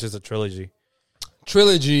 I think it's just a trilogy.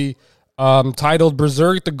 Titled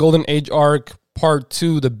Berserk: The Golden Age Arc Part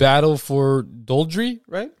 2: The Battle for Doldry,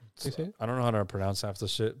 right? I don't know how to pronounce half the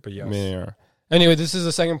shit, but yes. Yeah. Anyway, this is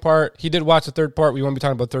the second part. He did watch the third part. We won't be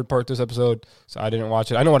talking about the third part this episode, so I didn't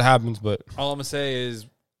watch it. I know what happens, but all I'm gonna say is,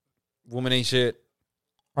 woman ain't shit.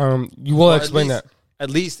 You will explain that at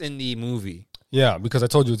least in the movie. Yeah, because I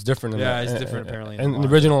told you it's different. It's different apparently in the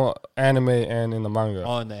original anime and in the manga.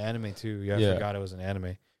 Oh, in the anime too. Yeah, I forgot it was an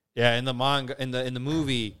anime. Yeah, in the manga, in the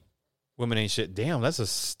movie, woman ain't shit. Damn, that's a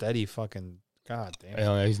steady fucking god damn.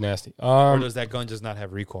 Yeah, he's nasty. Or does that gun just not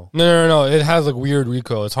have recoil? No. It has like weird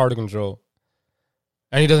recoil. It's hard to control.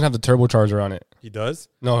 And he doesn't have the turbocharger on it. He does?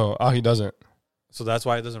 No, he doesn't. So that's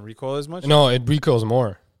why it doesn't recoil as much? No, it recoils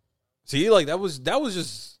more. See, like that was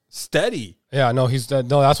just steady. Yeah, no,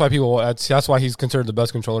 that's why people that's why he's considered the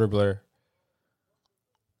best controller player.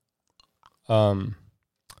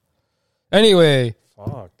 Anyway,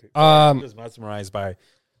 fuck, dude. I'm just mesmerized by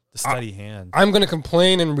the steady hand. I'm gonna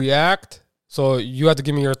complain and react, so you have to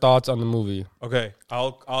give me your thoughts on the movie. Okay,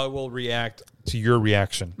 I will react to your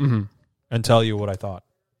reaction and tell you what I thought.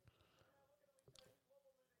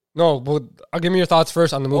 No, but I'll give me your thoughts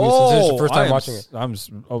first on the movie since this is the first time watching it.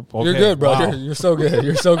 Okay. You're good, bro. Wow. You're so good.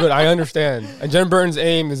 You're so good. I understand. And Jen Burton's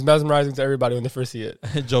aim is mesmerizing to everybody when they first see it.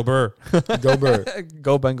 Joe Burr. Go Burr.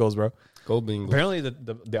 Go Bengals, bro. Go Bengals. Apparently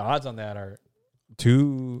the odds on that are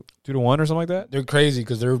 2 to 1 or something like that. They're crazy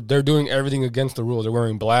because they're doing everything against the rules. They're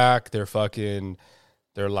wearing black. They're like.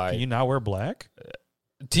 Can you not wear black?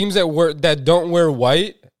 Teams that don't wear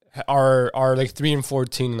white are like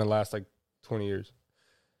 3-14 in the last like 20 years.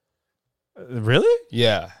 Really?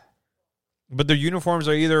 Yeah. But their uniforms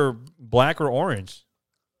are either black or orange.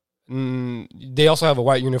 They also have a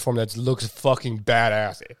white uniform that looks fucking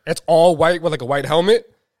badass. It's all white with like a white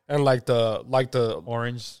helmet and like the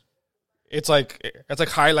orange. It's like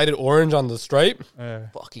highlighted orange on the stripe.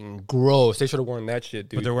 Fucking gross. They should have worn that shit,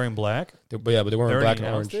 dude. But they're wearing black? But they're wearing black and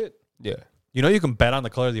orange. It? Yeah. You know you can bet on the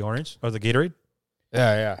color of the orange or the Gatorade?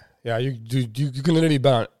 Yeah. You can literally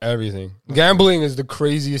bet on everything. Gambling is the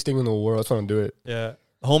craziest thing in the world. That's why I don't do it. Yeah.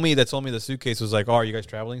 The homie that sold me the suitcase was like, "Oh, are you guys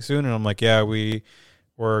traveling soon?" And I'm like, "Yeah,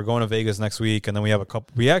 we're going to Vegas next week, and then we have a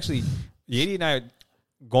couple." Yadi and I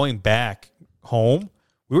going back home.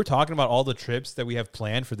 We were talking about all the trips that we have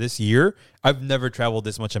planned for this year. I've never traveled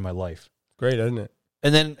this much in my life. Great, isn't it?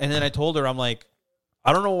 And then I told her, I'm like,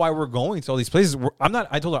 I don't know why we're going to all these places.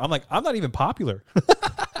 I told her, I'm not even popular.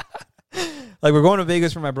 Like, we're going to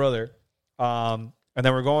Vegas for my brother. And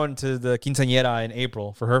then we're going to the quinceañera in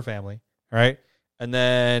April for her family. Right. And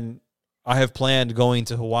then I have planned going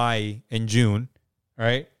to Hawaii in June.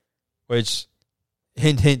 Right. Which,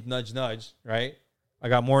 hint, hint, nudge, nudge. Right. I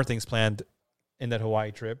got more things planned in that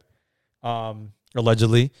Hawaii trip.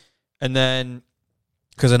 Allegedly. And then,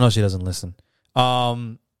 because I know she doesn't listen.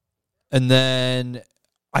 And then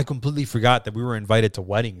I completely forgot that we were invited to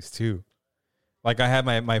weddings too. Like, I had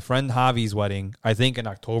my friend Javi's wedding, I think in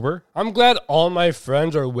October. I'm glad all my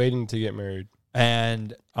friends are waiting to get married.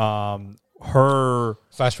 And her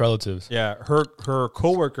 / relatives. Yeah, her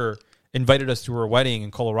coworker invited us to her wedding in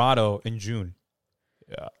Colorado in June.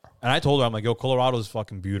 Yeah. And I told her, I'm like, yo, Colorado is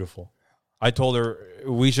fucking beautiful. I told her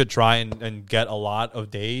we should try and get a lot of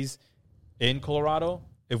days in Colorado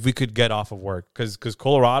if we could get off of work. Because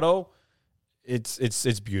Colorado,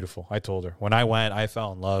 it's beautiful. I told her. When I went, I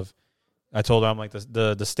fell in love. I told her, I'm like,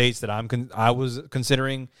 the states that I was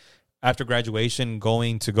considering after graduation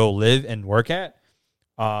going to go live and work at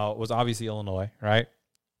was obviously Illinois, right?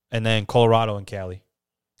 And then Colorado and Cali.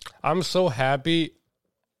 I'm so happy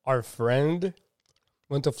our friend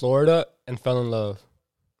went to Florida and fell in love.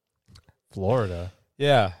 Florida?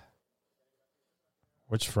 Yeah.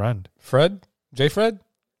 Which friend? Fred? J. Fred?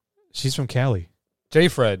 She's from Cali. J.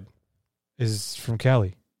 Fred is from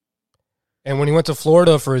Cali. And when he went to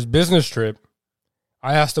Florida for his business trip,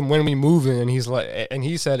 I asked him when we moving, and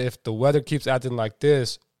he said if the weather keeps acting like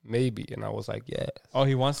this, maybe. And I was like, yes. Oh,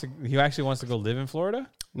 he actually wants to go live in Florida?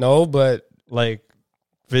 No, but like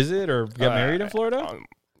visit or get married in Florida?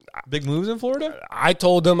 Big moves in Florida? I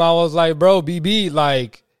told him, I was like, bro, BB,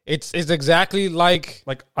 like it's exactly like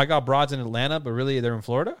I got broads in Atlanta, but really they're in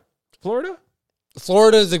Florida?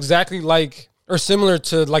 Florida is exactly like or similar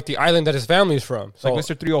to like the island that his family's from. So, like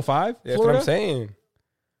Mr. 305? That's what I'm saying.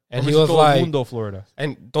 And or he was Todo like, Mundo, Florida.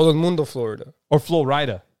 And Todo el Mundo, Florida. Or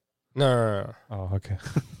Florida. No. Oh, okay.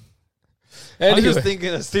 Anyway. I'm just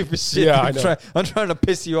thinking of stupid shit. Yeah, I know. I'm trying to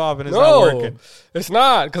piss you off and it's not working. It's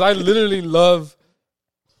not, because I literally love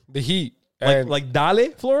the heat. Like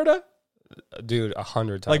Dale, Florida? Dude,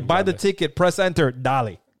 100 times. Like buy the Dale. ticket, press enter,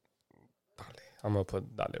 Dale. I'm gonna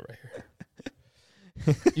put Dale right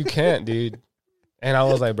here. You can't, dude. And I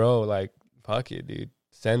was like, bro, like, fuck it, dude.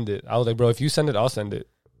 Send it. I was like, bro, if you send it, I'll send it.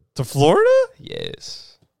 To Florida?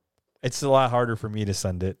 Yes. It's a lot harder for me to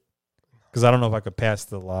send it. Because I don't know if I could pass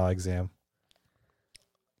the law exam.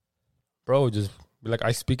 Bro, just be like,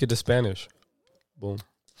 I speak it to Spanish. Boom.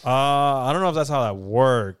 I don't know if that's how that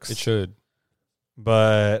works. It should.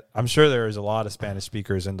 But I'm sure there's a lot of Spanish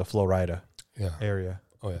speakers in the Florida area.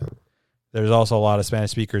 Oh, yeah. There's also a lot of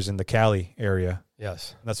Spanish speakers in the Cali area.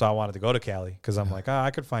 Yes. That's why I wanted to go to Cali. Because I'm like,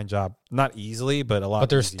 I could find job. Not easily, but a lot. But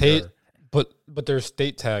there's state, but there's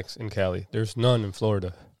state tax in Cali. There's none in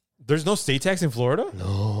Florida. There's no state tax in Florida?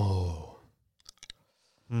 No.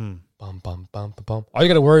 Hmm. Bum, bum, bum, bum, bum. All you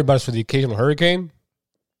got to worry about is for the occasional hurricane.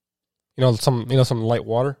 Some light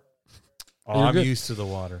water. Oh, I'm used to the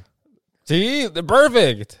water. See, they're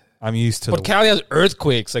perfect. I'm used to But Cali has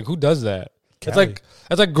earthquakes. Like, who does that? Cali.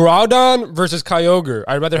 It's like Groudon versus Kyogre.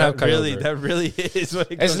 I'd rather have Kyogre. That really is what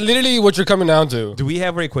It's literally what you're coming down to. Do we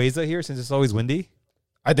have Rayquaza here since it's always windy?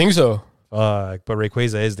 I think so. But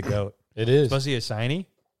Rayquaza is the GOAT. It is. Especially a shiny.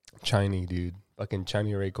 Shiny, dude. Fucking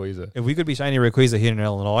shiny Rayquaza. If we could be shiny Rayquaza here in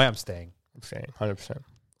Illinois, I'm staying. I'm saying 100%.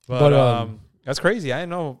 But that's crazy. I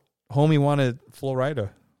didn't know homie wanted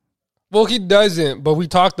Florida. Well, he doesn't, but we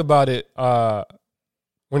talked about it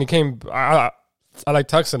when he came. I like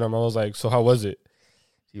texted him. I was like, so how was it?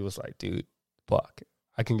 He was like, dude, fuck.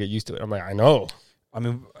 I can get used to it. I'm like, I know. I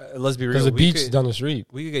mean, let's be real. There's a beach down the street.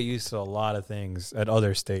 We could get used to a lot of things at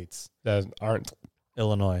other states that aren't.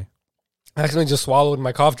 Illinois. I accidentally just swallowed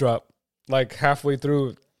my cough drop like halfway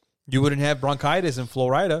through. You wouldn't have bronchitis in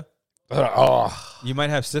Florida. Oh. You might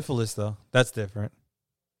have syphilis, though. That's different.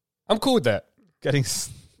 I'm cool with that.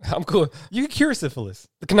 I'm cool. You can cure syphilis.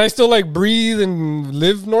 Can I still like breathe and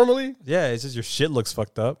live normally? Yeah, it's just your shit looks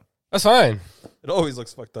fucked up. That's fine. It always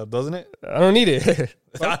looks fucked up, doesn't it? I don't need it.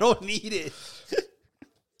 I don't need it.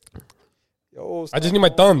 Yo, I just need my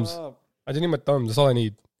thumbs. I just need my thumbs. That's all I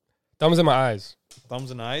need. Thumbs in my eyes. Thumbs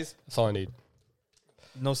and eyes? That's all I need.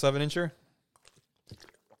 No 7-incher?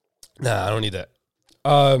 Nah, I don't need that.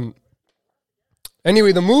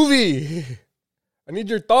 Anyway, the movie. I need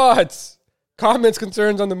your thoughts, comments,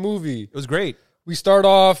 concerns on the movie. It was great. We start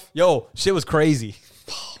off. Yo, shit was crazy.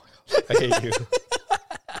 I hate you.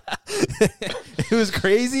 It was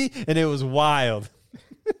crazy and it was wild.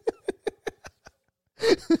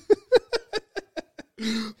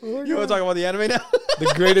 You want to talk about the anime now?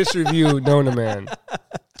 The greatest review known to man.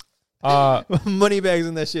 Moneybags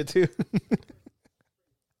in that shit too.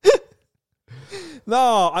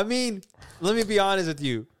 No, I mean, let me be honest with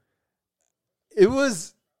you. It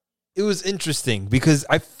was interesting because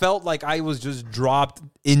I felt like I was just dropped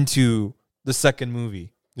into the second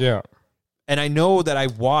movie. Yeah. And I know that I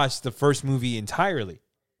watched the first movie entirely.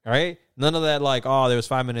 All right? None of that like, oh, there was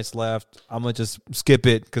 5 minutes left. I'm going to just skip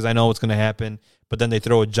it because I know what's going to happen. But then they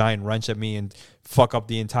throw a giant wrench at me and fuck up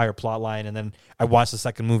the entire plot line. And then I watched the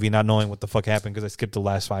second movie not knowing what the fuck happened because I skipped the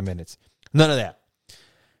last 5 minutes. None of that.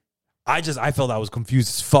 I felt I was confused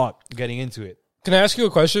as fuck getting into it. Can I ask you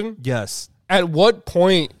a question? Yes. At what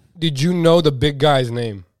point did you know the big guy's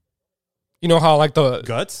name? You know how like the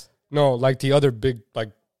Guts? No, like the other big,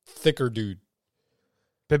 like thicker dude.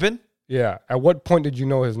 Pippin? Yeah. At what point did you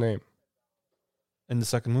know his name? In the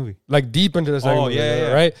second movie. Like deep into the second movie,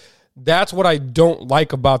 yeah. right? That's what I don't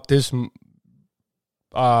like about this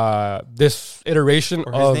this iteration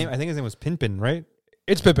Or of his name, I think his name was Pinpin, right?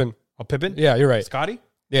 It's Pippin. Oh, Pippin? Yeah, you're right. Scotty?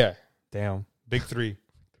 Yeah. Damn. Big three.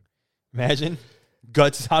 Imagine.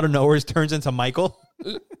 Guts out of nowhere turns into Michael.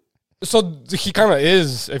 So he kind of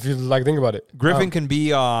is, if you like think about it. Griffin can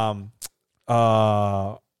be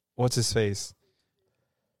what's his face?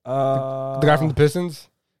 The guy from the Pistons?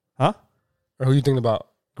 Huh? Or who you thinking about?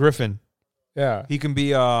 Griffin. Yeah. He can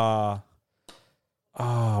be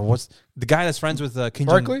what's the guy that's friends with Kim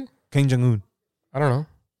Barkley? Kim Jong-un? I don't know.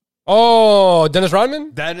 Oh, Dennis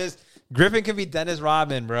Rodman? Griffin can be Dennis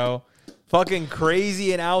Rodman, bro. Fucking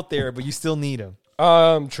crazy and out there, but you still need him.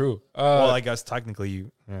 True. Well, I guess technically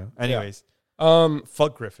you. Yeah. Anyways,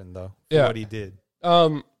 fuck Griffin though. For what he did.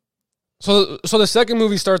 So the second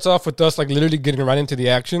movie starts off with us like literally getting right into the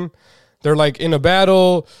action. They're like in a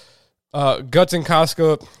battle. Guts and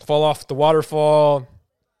Casca fall off the waterfall.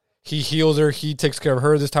 He heals her. He takes care of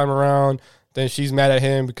her this time around. Then she's mad at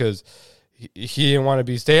him because he didn't want to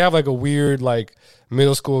be. They have like a weird like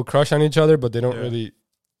middle school crush on each other, but they don't really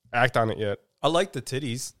act on it yet. I like the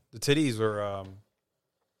titties. The titties were,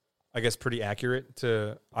 I guess, pretty accurate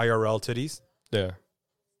to IRL titties. Yeah.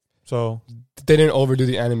 So they didn't overdo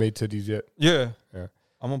the anime titties yet. Yeah.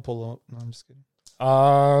 I'm going to pull up. No, I'm just kidding.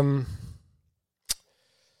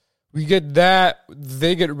 We get that.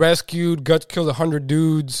 They get rescued. Guts kills 100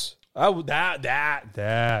 dudes.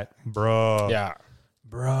 That. Bro. Yeah.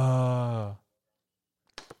 Bro.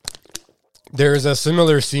 There's a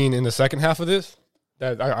similar scene in the second half of this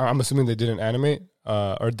that I'm assuming they didn't animate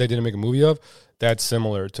or they didn't make a movie of. That's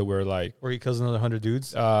similar to where he kills another 100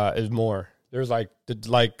 dudes? Is more. There's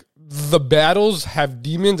the battles have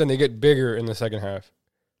demons and they get bigger in the second half.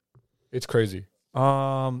 It's crazy.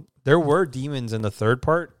 There were demons in the third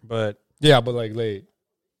part, but late.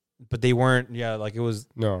 But they weren't. Yeah, like it was.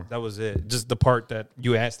 No, that was it. Just the part that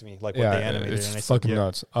you asked me, like what they animated. It's and I fucking said,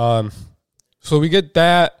 nuts. So we get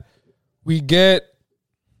that. We get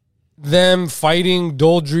them fighting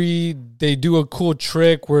Doldry. They do a cool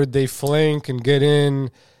trick where they flank and get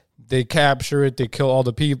in. They capture it. They kill all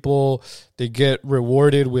the people. They get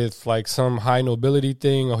rewarded with like some high nobility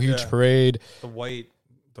thing, a huge parade. The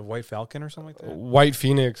white falcon or something like that. White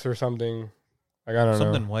Phoenix or something. Like, I don't know.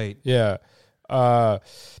 Something white. Yeah.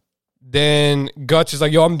 Then Guts is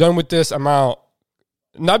like, yo, I'm done with this. I'm out.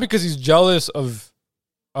 Not because he's jealous of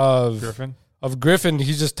Griffin. Of Griffin.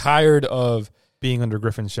 He's just tired of being under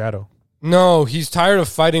Griffin's shadow. No, he's tired of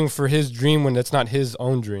fighting for his dream when that's not his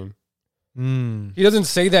own dream. He doesn't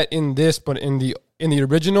say that in this, but in the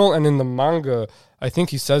original and in the manga, I think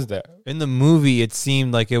he says that. In the movie, it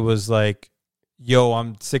seemed like it was like, yo,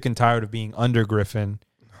 I'm sick and tired of being under Griffin.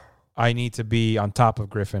 I need to be on top of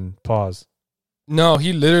Griffin. Pause. No,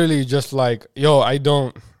 he literally just like, yo,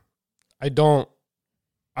 I'm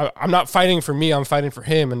not fighting for me. I'm fighting for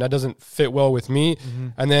him, and that doesn't fit well with me. Mm-hmm.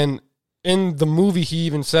 And then in the movie, he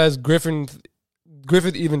even says, Griffith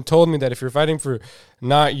even told me that if you're fighting for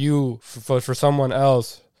not you, for someone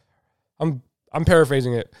else, I'm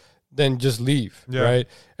paraphrasing it, then just leave, right?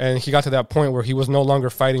 And he got to that point where he was no longer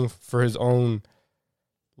fighting for his own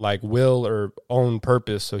like will or own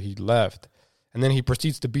purpose, so he left. And then he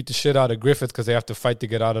proceeds to beat the shit out of Griffith because they have to fight to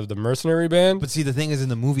get out of the mercenary band. But see, the thing is, in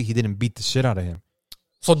the movie, he didn't beat the shit out of him.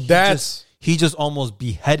 So he just almost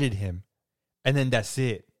beheaded him, and then that's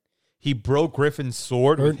it. He broke Griffin's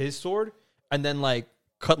sword with his sword, and then like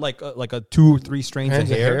cut like a 2 or 3 strands of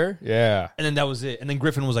hair. Yeah, and then that was it. And then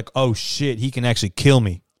Griffin was like, "Oh shit, he can actually kill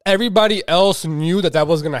me." Everybody else knew that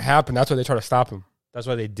was going to happen. That's why they tried to stop him. That's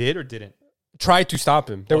why they did or didn't try to stop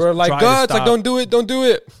him. They were like, Guts, like don't do it.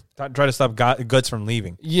 Try to stop Guts from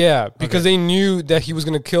leaving. Yeah, because they knew that he was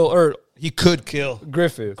going to kill, or he could kill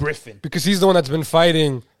Griffin, because he's the one that's been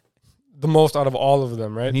fighting the most out of all of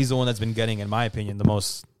them, right? And he's the one that's been getting, in my opinion, the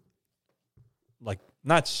most, like,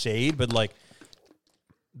 not shade, but like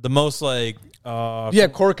the most like.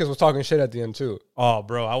 Corcus was talking shit at the end too. Oh,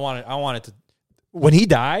 bro, I wanted to. When he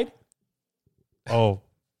died. Oh,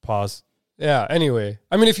 pause. Yeah. Anyway,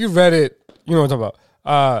 I mean, if you read it, you know what I'm talking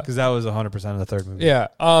about. Because that was 100% of the third movie. Yeah.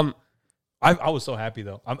 I was so happy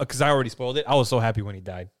though, because I already spoiled it. I was so happy when he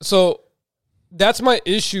died. So that's my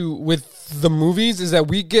issue with the movies, is that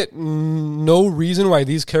we get no reason why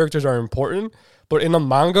these characters are important, but in the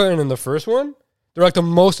manga and in the first one, they're like the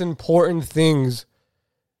most important things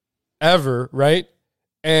ever, right?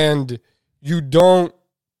 And you don't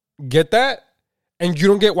get that, and you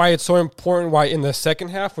don't get why it's so important. Why in the second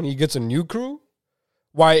half, when he gets a new crew,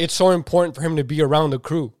 why it's so important for him to be around the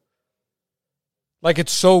crew. Like,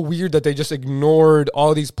 it's so weird that they just ignored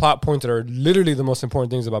all these plot points that are literally the most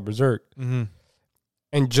important things about Berserk,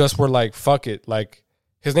 and just were like, "Fuck it." Like,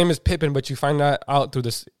 his name is Pippin, but you find that out through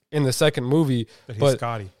this in the second movie that he's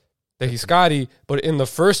Scotty. That he's Scotty, but in the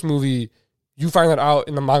first movie, you find that out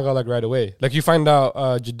in the manga like right away. Like, you find out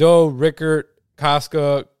Jado, Rickert,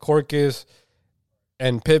 Casca, Corcus,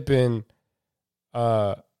 and Pippin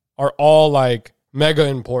are all like mega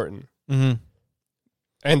important.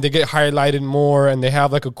 And they get highlighted more, and they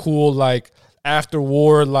have like a cool like after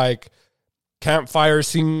war like campfire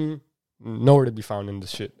scene, nowhere to be found in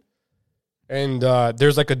this shit. And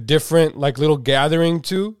there's like a different like little gathering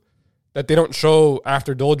too that they don't show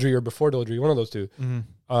after Doldry or before Doldry, one of those two.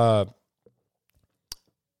 And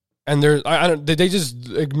there's they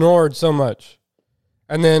just ignored so much.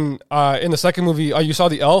 And then in the second movie, you saw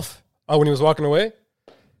the elf when he was walking away.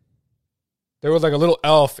 There was like a little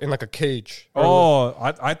elf in like a cage. Oh,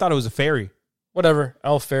 I thought it was a fairy. Whatever,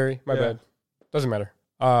 elf, fairy. My bad. Doesn't matter.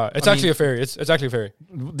 It's actually a fairy. It's actually a fairy.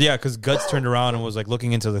 Yeah, because Guts turned around and was like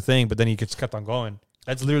looking into the thing, but then he just kept on going.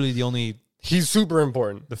 That's literally the only. He's super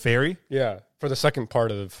important. The fairy. Yeah, for the second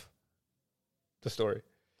part of the story,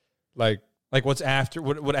 like what's after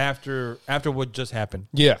what after what just happened.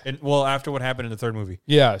 Yeah, after what happened in the third movie.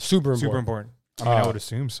 Yeah, super important. Super important. I mean, I would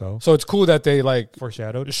assume so. So it's cool that they like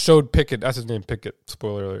Foreshadowed. showed Pickett. That's his name, Pickett.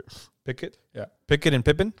 Spoiler alert. Pickett? Yeah. Pickett and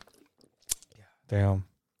Pippin? Yeah.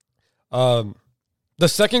 Damn. The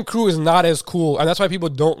second crew is not as cool, and that's why people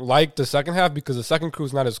don't like the second half, because the second crew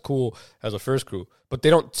is not as cool as the first crew. But they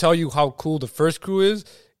don't tell you how cool the first crew is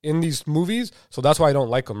in these movies, so that's why I don't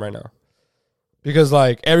like them right now. Because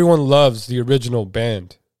like everyone loves the original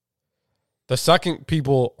band. The second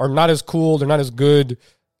people are not as cool, they're not as good,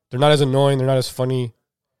 they're not as annoying, they're not as funny.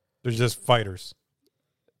 They're just fighters.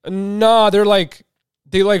 Nah, they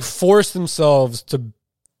like force themselves to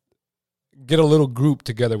get a little group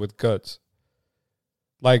together with guts.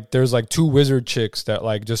 Like, there's like 2 wizard chicks that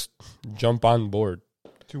like just jump on board.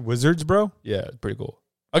 2 wizards, bro? Yeah, it's pretty cool.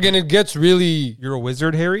 Again, it gets really... You're a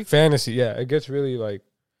wizard, Harry? Fantasy, yeah. It gets really like...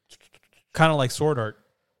 Kind of like Sword Art.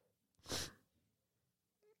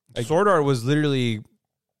 Sword Art was literally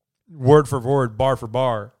word for word, bar for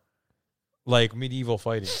bar, like medieval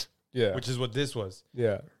fighting. Yeah. Which is what this was.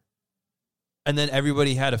 Yeah. And then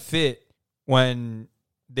everybody had a fit when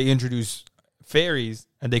they introduced fairies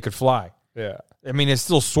and they could fly. Yeah. I mean, it's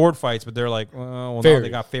still sword fights, but they're like, well, now they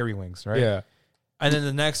got fairy wings, right? Yeah. And then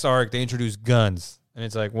the next arc, they introduced guns. And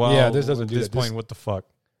it's like, well, yeah, this doesn't do at this that. point, what the fuck?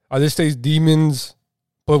 This stays demons,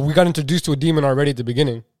 but we got introduced to a demon already at the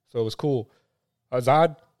beginning, so it was cool.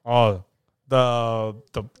 Zod? Oh, the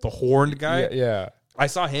horned guy? Yeah. I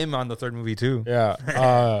saw him on the third movie, too.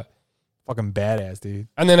 Yeah. Fucking badass, dude.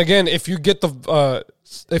 And then again, if you get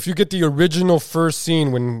the original first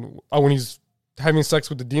scene when he's having sex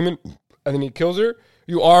with the demon and then he kills her,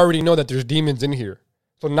 you already know that there's demons in here.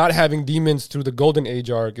 So not having demons through the Golden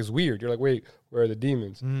Age arc is weird. You're like, wait, where are the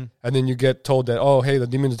demons? Mm-hmm. And then you get told that, oh, hey, the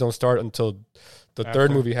demons don't start until the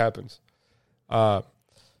third movie happens.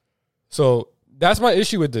 So that's my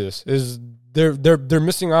issue with this, is they're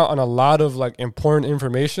missing out on a lot of like important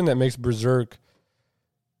information that makes Berserk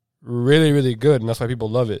really, really good, and that's why people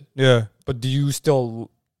love it. Yeah. But do you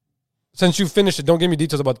still, since you finished it, don't give me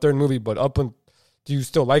details about the third movie, but do you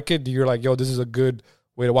still like it? Do you like, yo, this is a good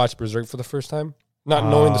way to watch Berserk for the first time? Not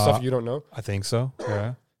knowing the stuff you don't know? I think so,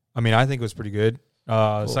 yeah. I mean, I think it was pretty good.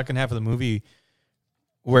 Cool. Second half of the movie,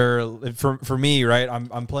 where, for me, right,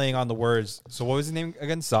 I'm playing on the words. So what was his name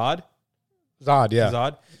again? Zod, yeah.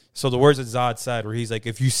 Zod. So the words that Zod said, where he's like,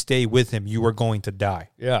 if you stay with him, you are going to die.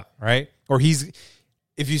 Yeah. Right? Or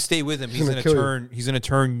if you stay with him, he's gonna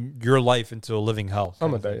turn your life into a living hell.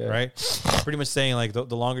 Some of that, yeah. Right? Pretty much saying like the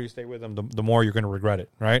longer you stay with him, the more you're gonna regret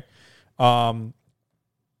it, right?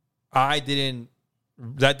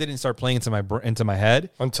 That didn't start playing into my head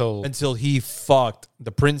until he fucked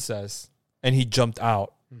the princess and he jumped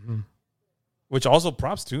out. Mm-hmm. Which also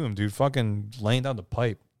props to him, dude. Fucking laying down the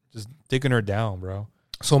pipe, just digging her down, bro.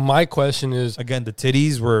 So my question is, again, the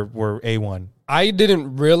titties were A1. I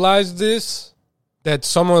didn't realize this, that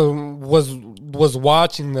someone was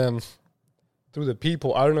watching them through the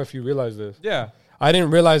people. I don't know if you realize this. Yeah. I didn't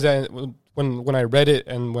realize that when I read it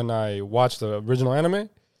and when I watched the original anime,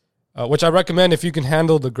 which I recommend. If you can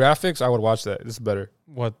handle the graphics, I would watch that. It's better.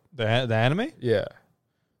 What, the anime? Yeah.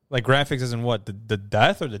 Like graphics isn't what? The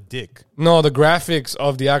death or the dick? No, the graphics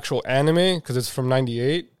of the actual anime, because it's from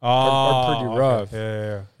 98, are pretty rough.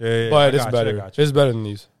 Yeah. But it's better. It's better than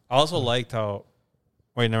these. I also liked how...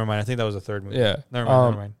 Wait, never mind. I think that was the third movie. Yeah. Never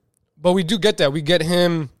mind. But we do get that. We get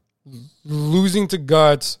him losing to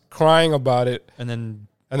Guts, crying about it, and then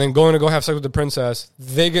going to go have sex with the princess.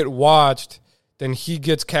 They get watched. Then he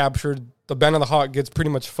gets captured. The Band of the Hawk gets pretty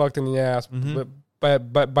much fucked in the ass by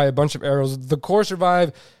a bunch of arrows. The core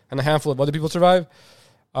survive, and a handful of other people survive.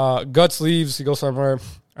 Guts leaves. He goes somewhere.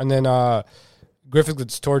 And then Griffith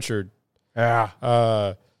gets tortured. Yeah.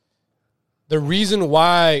 The reason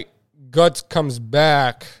why Guts comes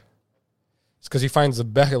back is because he finds the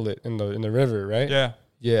Behelit in the river, right?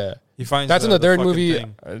 Yeah. He finds that's in the third movie.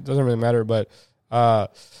 Thing. It doesn't really matter, but no,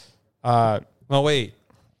 wait.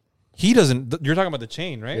 He doesn't. You're talking about the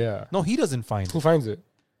chain, right? Yeah. No, he doesn't find it. Who finds it?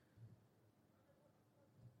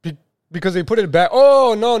 Because they put it back.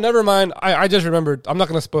 Oh, no, never mind. I just remembered. I'm not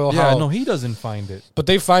going to spoil how. Yeah, no, he doesn't find it. But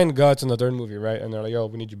they find Guts in the third movie, right? And they're like, yo,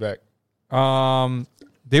 we need you back.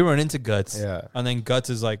 They run into Guts. Yeah. And then Guts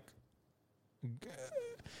is like...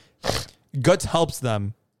 Guts helps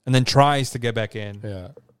them and then tries to get back in. Yeah.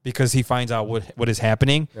 Because he finds out what is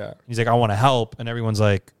happening. Yeah. He's like, I want to help. And everyone's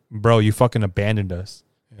like, bro, you fucking abandoned us.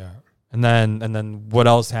 Yeah. And then what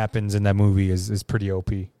else happens in that movie is pretty OP.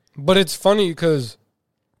 But it's funny because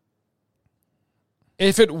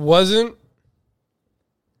if it wasn't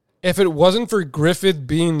for Griffith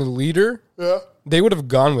being the leader, they would have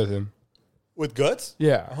gone with him. With Guts?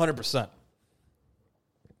 Yeah. 100%.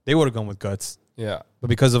 They would have gone with Guts. Yeah. But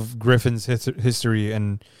because of Griffin's history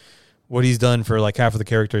and what he's done for like half of the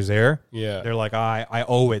characters there, they're like, I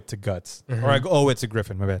owe it to Guts. Or I owe it to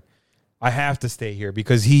Griffin, my bad. I have to stay here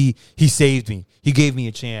because he saved me. He gave me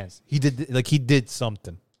a chance. He did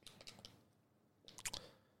something.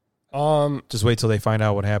 Just wait till they find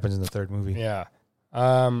out what happens in the third movie. Yeah.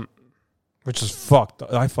 Which is fucked.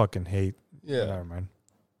 I fucking hate. Yeah. Never mind.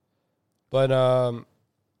 But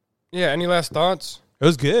yeah, any last thoughts? It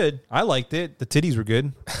was good. I liked it. The titties were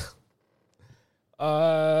good.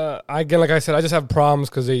 Again, like I said, I just have problems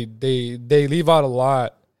because they leave out a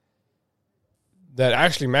lot that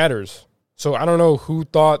actually matters. So I don't know who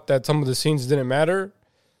thought that some of the scenes didn't matter,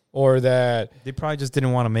 or that They probably just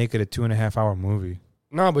didn't want to make it a 2.5 hour movie.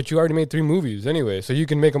 no. But you already made 3 movies anyway, so you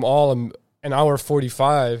can make them all an hour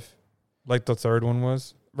 45, Like the third one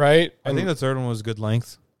was. right? I think the third one was good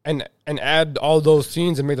length. and add all those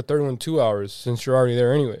scenes and make the third one 2 hours since you're already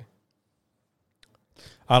there anyway.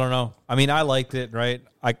 I don't know. I mean, I liked it, right?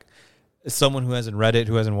 As someone who hasn't read it,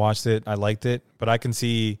 who hasn't watched it, I liked it. But I can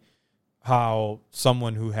see how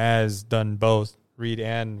someone who has done both, read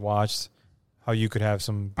and watched, how you could have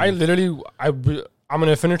some. I'm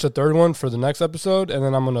gonna finish the third one for the next episode, and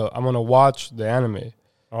then I'm gonna watch the anime.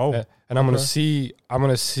 Oh, and I'm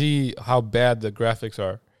gonna see how bad the graphics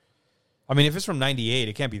are. I mean, if it's from 98,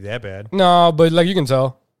 it can't be that bad. No, but like you can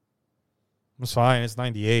tell. It's fine. It's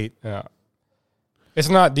 98. Yeah. It's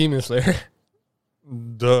not Demon Slayer.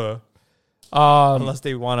 Duh. Unless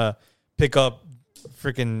they want to pick up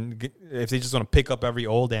if they just want to pick up every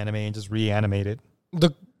old anime and just reanimate it.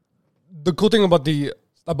 The cool thing about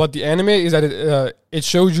the anime is that it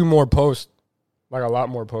shows you more post, like a lot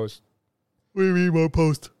more post. What do you mean more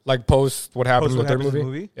post? Like post what happened in the third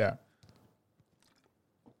movie? Yeah.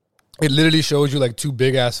 It literally shows you like 2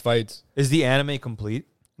 big ass fights. Is the anime complete?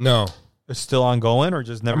 No. It's still ongoing or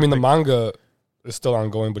just never? I mean, the manga is still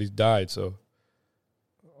ongoing, but he's died, so.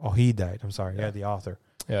 Oh, he died. I'm sorry. Yeah, the author.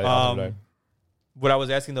 Yeah, the author died. What I was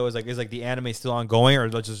asking though is the anime still ongoing, or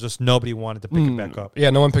just nobody wanted to pick it back up? Yeah,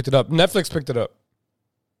 no one picked it up. Netflix picked it up,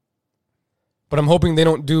 but I'm hoping they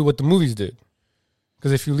don't do what the movies did.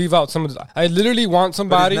 Because if you leave out some of the, I literally want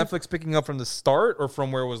somebody. But is Netflix picking up from the start or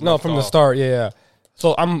from where it was? No, from the start. Yeah.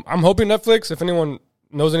 So I'm hoping Netflix. If anyone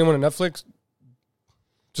knows anyone at Netflix,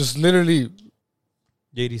 just literally.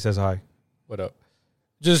 JD says hi. What up?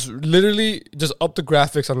 Just literally just up the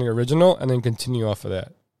graphics on the original and then continue off of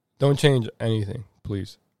that. Don't change anything,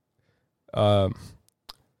 please. That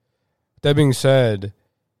being said,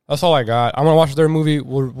 that's all I got. I'm gonna watch their movie.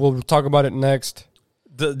 We'll talk about it next.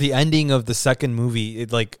 The ending of the second movie,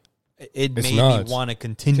 it made me want to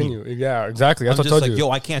continue. Yeah, exactly. That's I'm what I just told you.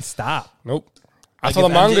 Yo, I can't stop. Nope. That's how the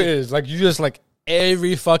manga is. Like you just like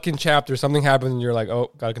every fucking chapter something happens and you're like,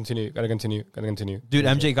 oh, gotta continue. Dude,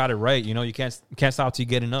 MJ got it right. You know, you can't stop till you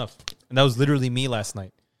get enough. And that was literally me last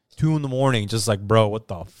night. 2 a.m, just like, bro, what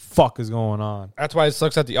the fuck is going on? That's why it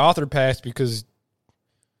sucks that the author passed, because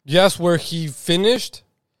yes, where he finished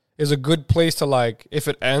is a good place to, like, if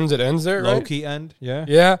it ends there, right? Low-key end, yeah.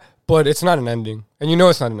 Yeah, but it's not an ending. And you know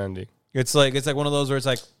it's not an ending. It's like one of those where it's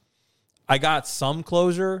like, I got some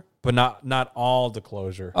closure, but not all the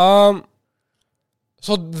closure.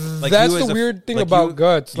 So that's the weird thing about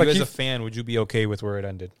Guts. Like, as a fan, would you be okay with where it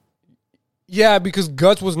ended? Yeah, because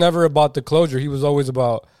Guts was never about the closure. He was always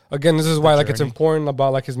about, again, this is why like it's important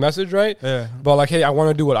about like his message, right? Yeah. About like, hey, I want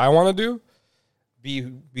to do what I want to do. Be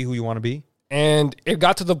who you want to be. And it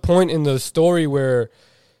got to the point in the story where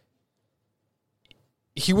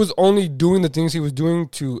he was only doing the things he was doing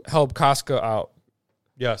to help Casca out.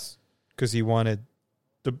 Yes, because he wanted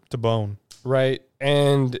to bone. Right?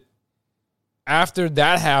 And after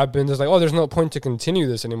that happened, it's like, oh, there's no point to continue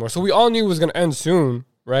this anymore. So we all knew it was going to end soon,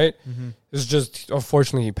 right? Mm-hmm. It's just,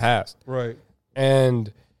 unfortunately, he passed. Right.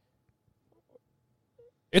 And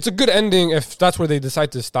it's a good ending if that's where they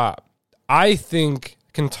decide to stop. I think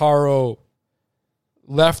Kentaro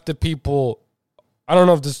left the people, I don't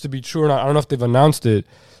know if this is to be true or not. I don't know if they've announced it.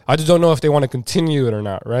 I just don't know if they want to continue it or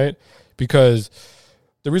not, right? Because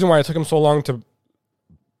the reason why it took him so long to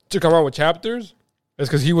come out with chapters is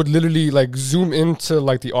because he would literally like zoom into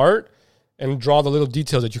like the art and draw the little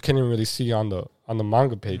details that you can't even really see on the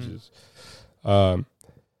manga pages.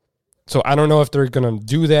 So I don't know if they're gonna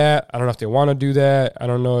do that. I don't know if they want to do that. I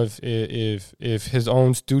don't know if his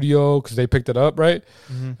own studio, because they picked it up, right,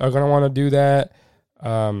 are gonna want to do that.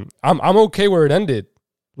 I'm okay where it ended.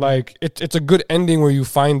 Like it's a good ending where you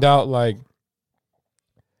find out like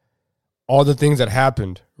all the things that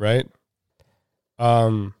happened, right?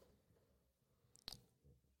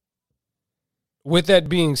 With that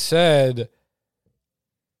being said,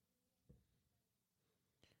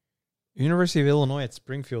 University of Illinois at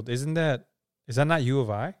Springfield. Is that not U of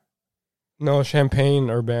I? No,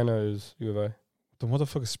 Champaign-Urbana is U of I. Then what the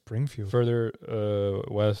fuck is Springfield? Further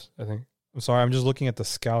west, I think. I'm sorry, I'm just looking at the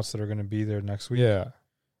scouts that are going to be there next week. Yeah.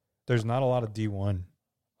 There's not a lot of D1.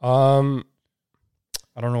 I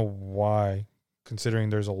don't know why, considering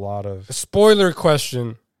there's a lot of... Spoiler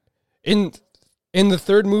question. In the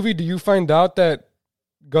third movie, do you find out that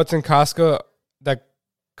Guts and Casca, that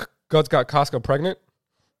Guts got Casca pregnant?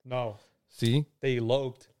 No. See? They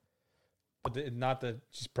eloped. But not that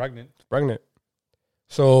she's pregnant. Pregnant.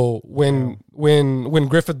 So when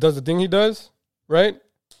Griffith does the thing he does, right?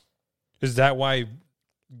 Is that why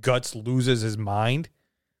Guts loses his mind?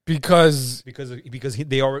 Because we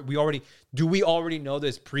already know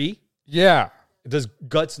this pre? Yeah. Does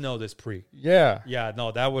Guts know this pre? Yeah. Yeah,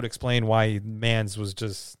 no, that would explain why Mans was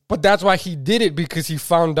just... But that's why he did it, because he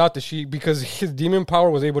found out that because his demon power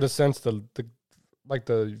was able to sense the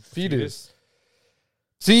fetus.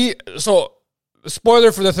 See, so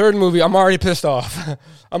spoiler for the third movie, I'm already pissed off.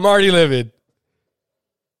 I'm already livid.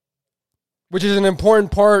 Which is an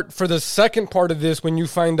important part for the second part of this when you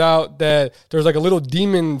find out that there's like a little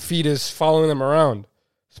demon fetus following them around.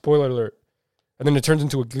 Spoiler alert. And then it turns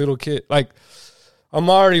into a little kid. Like, I'm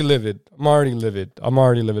already livid. I'm already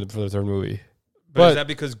livid for the third movie. But is that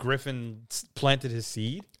because Griffin planted his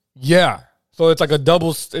seed? Yeah. So it's like a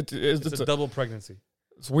double... It's a double pregnancy.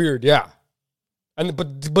 It's weird, yeah. And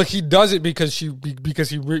but he does it because he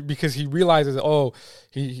realizes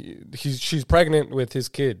she's pregnant with his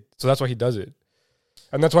kid, so that's why he does it,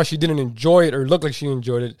 and that's why she didn't enjoy it or look like she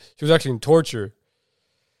enjoyed it. She was actually in torture,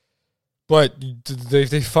 but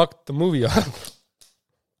they fucked the movie up.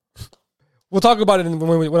 We'll talk about it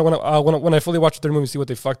when I fully watch the third movie, see what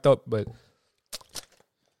they fucked up. But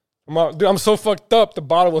I'm so fucked up. The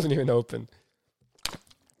bottle wasn't even open.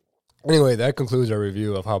 Anyway, that concludes our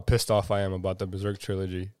review of how pissed off I am about the Berserk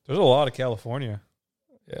trilogy. There's a lot of California,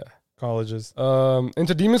 colleges.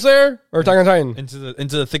 Into Demon Slayer or Attack on Titan?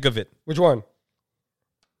 Into the thick of it. Which one?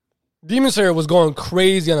 Demon Slayer was going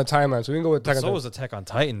crazy on the timeline, so we can go with Attack on Titan. So was Attack on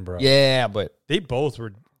Titan, bro. Yeah, but they both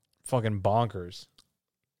were fucking bonkers.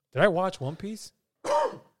 Did I watch One Piece?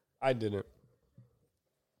 I didn't.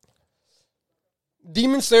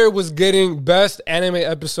 Demon Slayer was getting best anime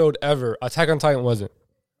episode ever. Attack on Titan wasn't.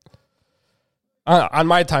 On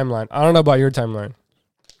my timeline. I don't know about your timeline.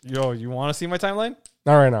 Yo, you want to see my timeline?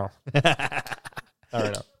 Not right now.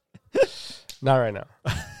 Not right now.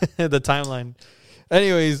 The timeline.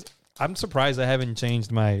 Anyways, I'm surprised I haven't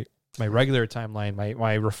changed my regular timeline,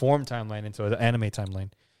 my reform timeline into an anime timeline.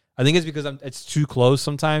 I think it's because it's too close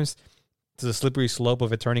sometimes to the slippery slope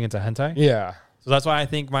of it turning into hentai. Yeah. So that's why I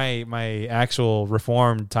think my actual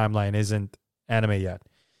reformed timeline isn't anime yet.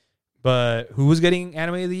 But who was getting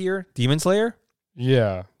anime of the year? Demon Slayer?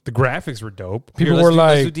 Yeah. The graphics were dope. People were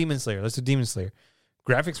like... Let's do Demon Slayer.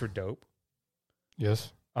 Graphics were dope.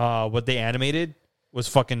 Yes. What they animated was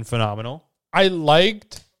fucking phenomenal. I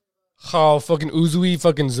liked how fucking Uzui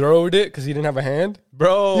fucking zeroed it because he didn't have a hand.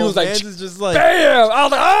 Bro, he was like, is just like... Bam! I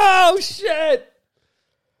was like, oh, shit!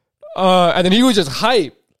 And then he was just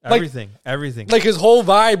hype. Everything. Like his whole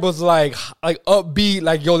vibe was like upbeat,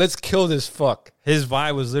 like, yo, let's kill this fuck. His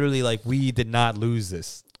vibe was literally like, we did not lose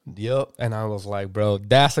this. Yep. And I was like, bro,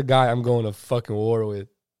 that's a guy I'm going to fucking war with.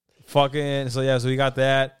 So we got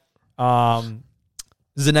that.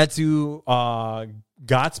 Zenitsu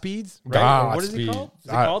Godspeeds, right? What is it called? Is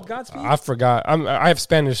it called Godspeed? I forgot. I have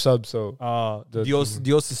Spanish subs, so Dios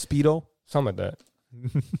Speedo. Something like that.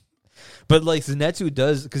 But like Zenitsu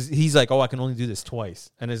does, because he's like, oh, I can only do this twice,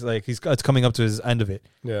 and it's like it's coming up to his end of it.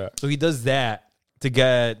 Yeah. So he does that to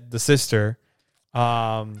get the sister.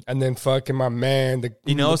 And then fucking my man,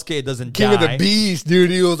 Inosuke doesn't King die. of the Beast, dude.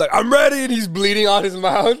 He was like, I'm ready, and he's bleeding out his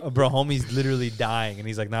mouth. Bro, homie's literally dying, and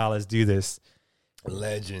he's like, nah, let's do this.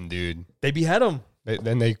 Legend, dude. They behead him.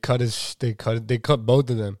 Then they cut both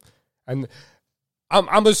of them, and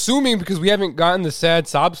I'm assuming because we haven't gotten the sad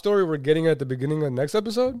sob story we're getting at the beginning of the next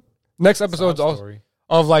episode. Next episode's also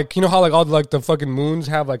of like, you know how like all like the fucking moons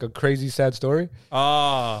have like a crazy sad story.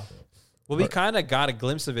 Well, we kind of got a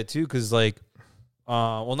glimpse of it too, because like,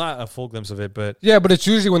 well, not a full glimpse of it, but yeah, but it's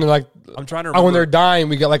usually when they're like, I'm trying to remember, when they're dying,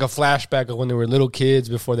 we get like a flashback of when they were little kids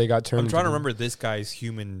before they got turned. I'm trying to remember this guy's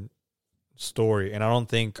human story, and I don't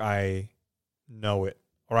think I know it,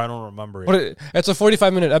 or I don't remember it. But it's a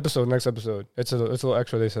 45-minute episode. Next episode, it's a little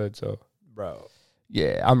extra. They said so, bro.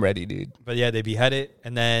 Yeah, I'm ready, dude. But yeah, they behead it,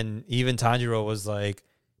 and then even Tanjiro was like,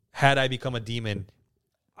 had I become a demon,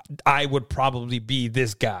 I would probably be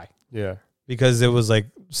this guy. Yeah. Because it was like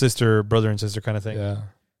brother and sister kind of thing. Yeah.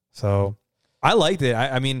 So I liked it.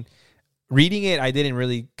 I mean, reading it, I didn't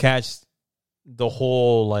really catch the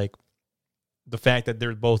whole like the fact that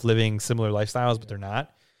they're both living similar lifestyles, but they're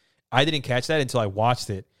not. I didn't catch that until I watched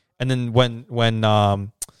it. And then when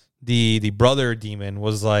the brother demon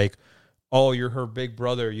was like, "Oh, you're her big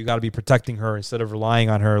brother. You got to be protecting her instead of relying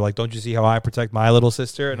on her. Like, don't you see how I protect my little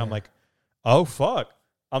sister?" And I'm like, "Oh fuck."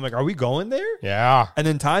 I'm like, "Are we going there?" Yeah. And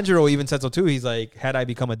then Tanjiro even said so too. He's like, "Had I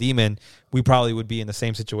become a demon, we probably would be in the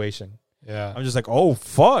same situation." Yeah. I'm just like, "Oh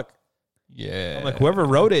fuck." Yeah. I'm like, whoever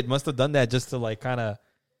wrote it must have done that just to like kind of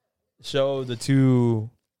show the two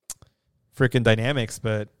freaking dynamics.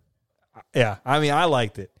 But yeah, I mean, I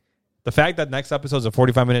liked it. The fact that next episode is a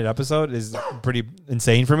 45-minute episode is pretty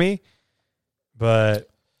insane for me. But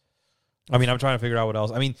I mean, I'm trying to figure out what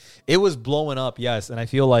else. I mean, it was blowing up, yes, and I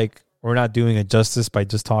feel like we're not doing it justice by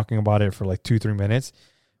just talking about it for like 2-3 minutes.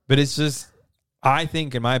 But it's just, I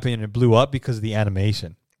think, in my opinion, it blew up because of the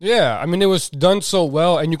animation. Yeah, I mean, it was done so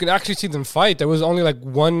well, and you can actually see them fight. There was only like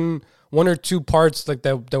one or two parts like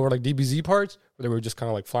that were like DBZ parts, where they were just kind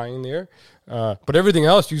of like flying in the air. But everything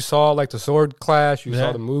else, you saw like the sword clash, you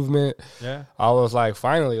saw the movement. Yeah, I was like,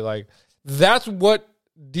 finally, like that's what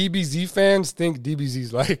DBZ fans think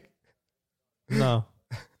DBZ's like. No,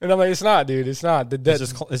 and I'm like, it's not, dude. It's not.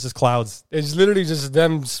 It's just clouds. It's literally just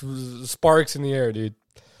them sparks in the air, dude.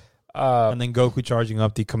 And then Goku charging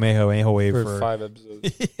up the Kamehameha wave for 5 episodes.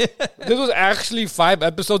 This was actually 5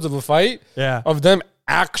 episodes of a fight. Yeah, of them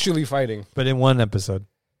actually fighting, but in one episode.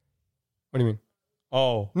 What do you mean?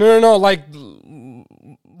 Oh no! Like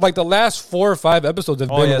the last 4 or 5 episodes have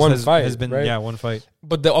been one fight. Has been right? One fight.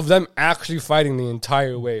 But of them actually fighting the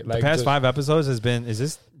entire way. Like the past 5 episodes has been. Is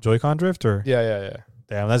this Joy-Con drift or? Yeah.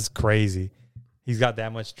 Damn, that's crazy. He's got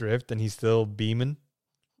that much drift and he's still beaming.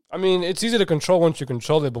 I mean, it's easy to control once you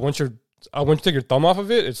control it, but once you take your thumb off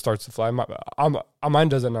of it, it starts to fly. Mine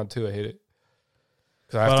does that now too. I hate it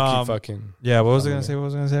because I have to keep fucking. Yeah, what was I gonna say? I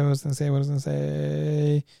was gonna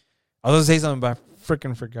say something, but I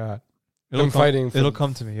freaking forgot. It'll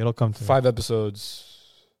come to me. 5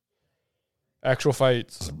 episodes, actual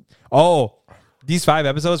fights. Oh, these 5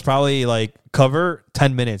 episodes probably like cover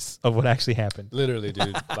 10 minutes of what actually happened. Literally,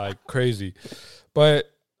 dude, like crazy.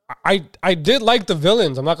 But I did like the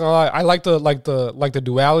villains. I'm not gonna lie. I like the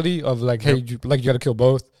duality of like, hey, you got to kill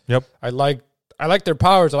both. Yep. I like their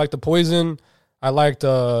powers. I like the poison. I like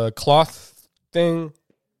the cloth thing.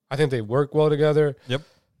 I think they work well together. Yep.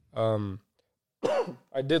 I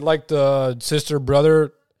did like the sister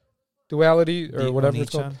brother duality or whatever it's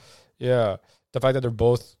called. Yeah, the fact that they're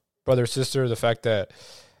both brother sister. The fact that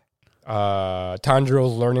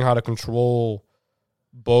Tanjiro's learning how to control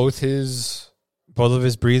both of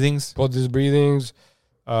his breathings.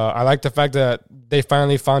 I like the fact that they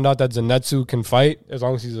finally found out that Zenitsu can fight as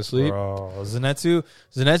long as he's asleep. Bro,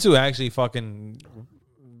 Zenitsu actually fucking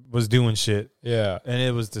was doing shit. Yeah. And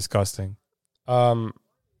it was disgusting. Hype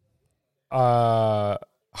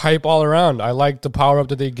all around. I like the power up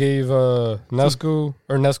that they gave Nesco.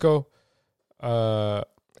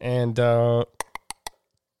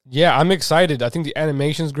 Yeah, I'm excited. I think the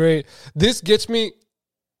animation's great. This gets me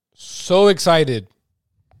so excited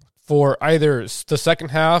for either the second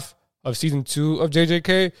half of season 2 of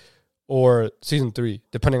JJK or season 3,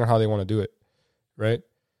 depending on how they want to do it. Right?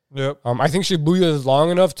 Yep. I think Shibuya is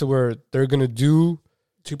long enough to where they're gonna do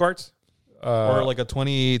 2 parts, or like a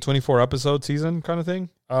 24 episode season kind of thing.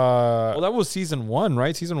 Well, that was season 1,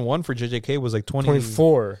 right? Season 1 for JJK was like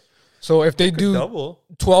 24. So if they do double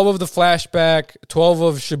 12 of the flashback, 12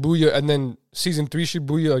 of Shibuya, and then season 3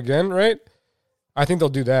 Shibuya again, right? I think they'll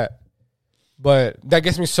do that. But that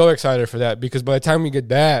gets me so excited for that because by the time we get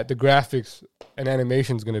that, the graphics and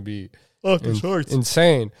animation is going to be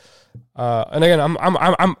insane. And again, I'm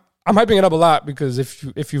hyping it up a lot because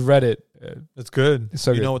if you've read it, it's good. It's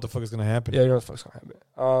so you good. know what the fuck is going to happen. Yeah, you know what the fuck's going to happen.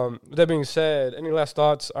 With that being said, any last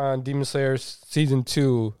thoughts on Demon Slayer season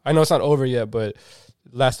 2? I know it's not over yet, but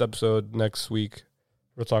last episode next week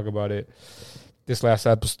we'll talk about it. These last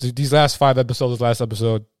 5 episodes, last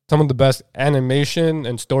episode. Some of the best animation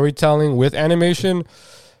and storytelling with animation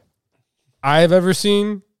I've ever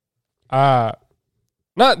seen. Not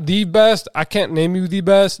the best. I can't name you the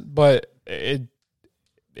best, but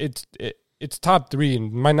it's top 3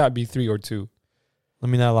 and might not be 3 or 2. Let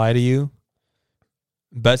me not lie to you.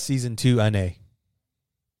 Best season 2 NA.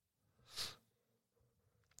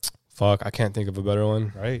 Fuck, I can't think of a better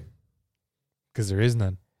one. Right. Because there is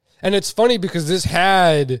none. And it's funny because this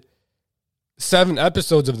had 7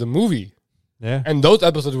 episodes of the movie. Yeah. And those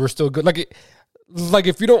episodes were still good. Like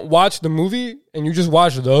if you don't watch the movie and you just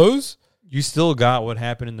watch those, you still got what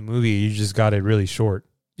happened in the movie. You just got it really short.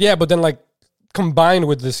 Yeah, but then like combined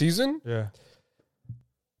with the season. Yeah.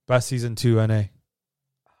 Best season 2 NA.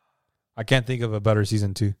 I can't think of a better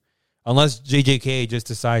season 2. Unless JJK just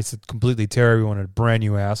decides to completely tear everyone a brand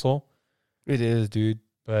new asshole. It is, dude.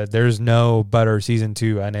 But there's no better season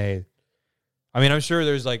 2 NA. I mean, I'm sure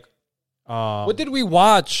there's like... what did we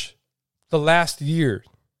watch the last year?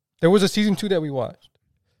 There was a season 2 that we watched.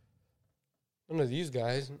 None of these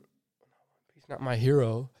guys. He's not my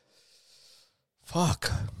hero.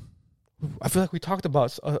 Fuck. I feel like we talked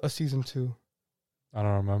about a season 2. I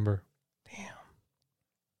don't remember. Damn.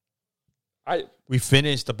 We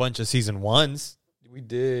finished a bunch of season 1s. We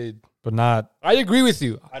did. But not... I agree with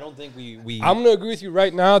you. I don't think we I'm going to agree with you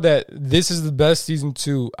right now that this is the best season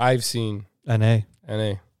 2 I've seen. NA.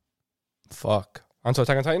 Fuck. On to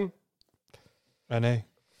Attack on Titan? NA.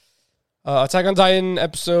 Attack on Titan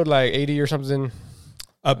episode like 80 or something.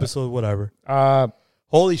 Episode whatever.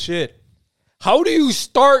 Holy shit. How do you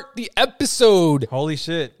start the episode? Holy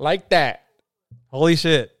shit. Like that? Holy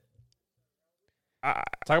shit.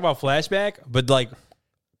 Talk about flashback, but like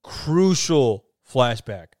crucial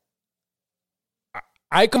flashback.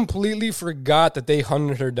 I completely forgot that they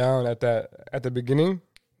hunted her down at the beginning.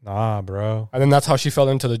 Nah, bro. And then that's how she fell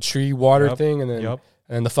into the tree water thing, and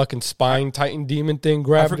then the fucking spine titan demon thing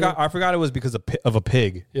grabbed her. I forgot it was because of a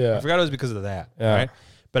pig. Yeah. I forgot it was because of that. Yeah. Right?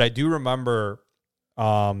 But I do remember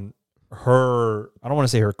her, I don't want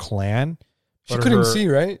to say her clan. She couldn't see,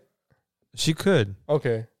 right? She could.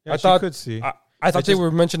 Okay. Yeah, she could see. I thought they were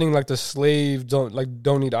mentioning like the slaves don't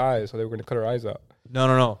need eyes, so they were going to cut her eyes out.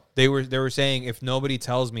 No. They were saying if nobody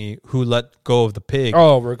tells me who let go of the pig,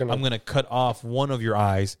 I'm gonna cut off one of your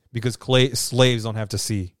eyes because slaves don't have to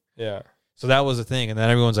see. Yeah. So that was the thing, and then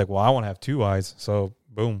everyone's like, "Well, I want to have 2 eyes." So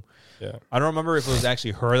boom. Yeah. I don't remember if it was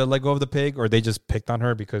actually her that let go of the pig or they just picked on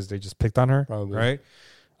her because they just picked on her. Probably. Right.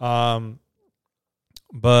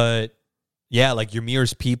 But yeah, like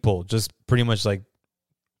Ymir's people just pretty much like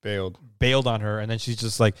bailed on her, and then she's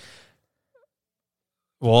just like,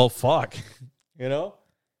 well, fuck. You know?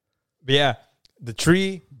 But yeah, the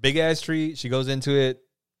tree, big ass tree, she goes into it,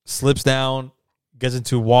 slips down, gets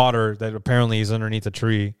into water that apparently is underneath the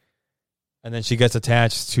tree, and then she gets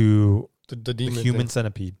attached to the human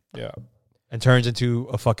centipede. Yeah. And turns into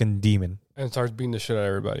a fucking demon. And starts beating the shit out of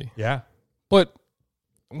everybody. Yeah. But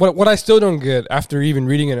what I still don't get after even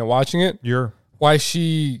reading it and watching it, why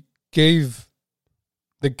she gave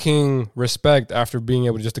the king respect after being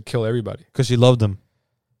able just to kill everybody. Because she loved him.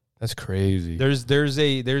 That's crazy. There's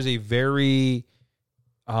a very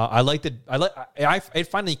it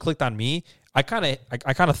finally clicked on me. I kind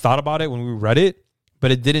of thought about it when we read it,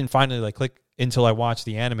 but it didn't finally like click until I watched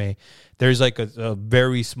the anime. There's like a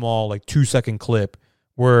very small like 2-second clip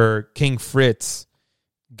where King Fritz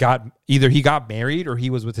got married or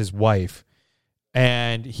he was with his wife,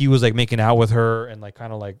 and he was like making out with her and like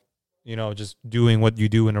kind of like, you know, just doing what you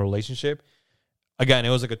do in a relationship. Again, it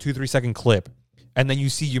was like a 2-3 second clip. And then you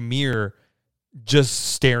see Ymir just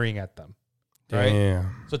staring at them. Right?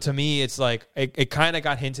 Damn. So to me, it's like, it kind of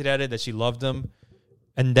got hinted at it that she loved him.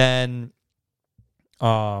 And then,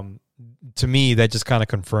 to me, that just kind of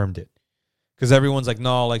confirmed it. Because everyone's like,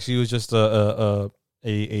 no, like she was just a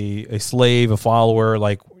slave, a follower.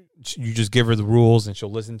 Like you just give her the rules and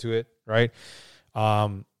she'll listen to it. Right?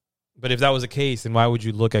 But if that was the case, then why would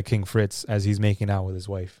you look at King Fritz as he's making out with his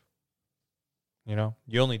wife? You know,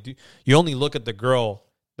 you only look at the girl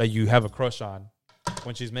that you have a crush on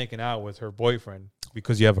when she's making out with her boyfriend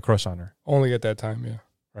because you have a crush on her. Only at that time, yeah.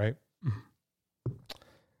 Right?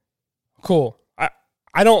 Cool.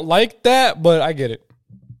 I don't like that, but I get it.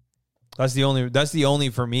 That's the only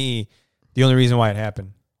for me, the only reason why it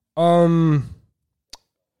happened. So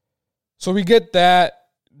we get that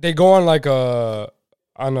they go on like a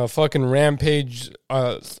fucking rampage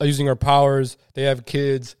using her powers. They have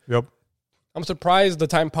kids. Yep. I'm surprised the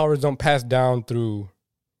time powers don't pass down through,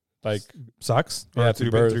 like, sex. Yeah,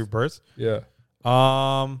 through birth. Yeah.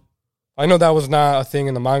 I know that was not a thing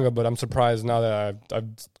in the manga, but I'm surprised now that I've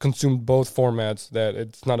consumed both formats that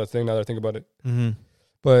it's not a thing now that I think about it. Mm-hmm.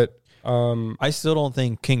 But I still don't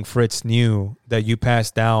think King Fritz knew that you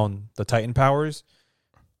passed down the Titan powers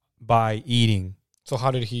by eating. So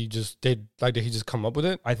how did he did he just come up with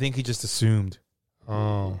it? I think he just assumed.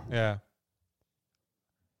 Oh. Yeah.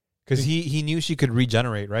 Because he knew she could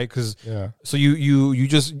regenerate, right? Because so you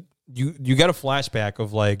get a flashback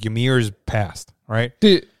of like Ymir's past, right?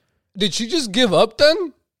 Did she just give up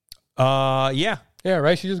then? Yeah,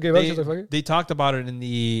 right. She just gave up. She's like, fuck it. They talked about it in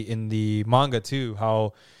the manga too,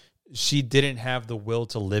 how she didn't have the will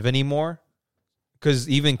to live anymore. Because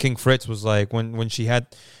even King Fritz was like when she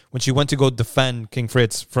went to go defend King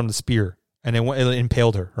Fritz from the spear, and it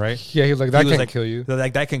impaled her, right? Yeah, he was like, that can't kill you.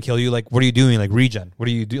 Like, that can kill you. Like, what are you doing? Like, regen. What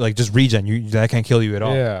do you do? Like, just regen. That can't kill you at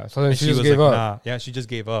all. Yeah. So then she just gave up. Nah. Yeah, she just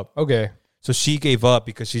gave up. Okay. So she gave up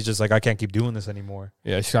because she's just like, I can't keep doing this anymore.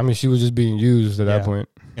 Yeah, she was just being used at that point.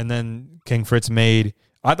 And then King Fritz made,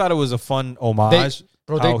 I thought it was a fun homage.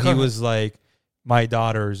 He was like, my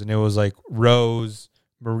daughters, and it was like Rose,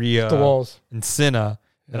 Maria, the walls, and Cinna.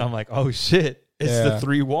 Yeah. And I'm like, oh shit, it's the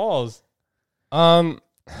 3 walls. Oh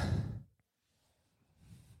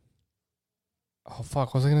fuck,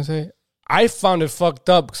 what was I gonna say? I found it fucked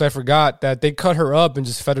up because I forgot that they cut her up and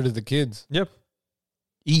just fed her to the kids. Yep.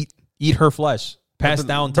 Eat her flesh. Pass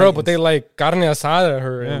down. Bro, but they like got an asada at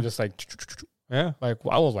her and just like, yeah. Like,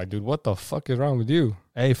 I was like, dude, what the fuck is wrong with you?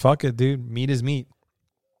 Hey, fuck it, dude. Meat is meat.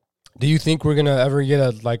 Do you think we're gonna ever get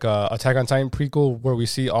a Attack on Titan prequel where we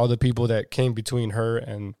see all the people that came between her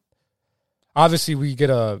and? Obviously, we get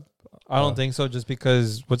a. I don't think so. Just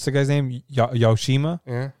because what's the guy's name? Yaoshima.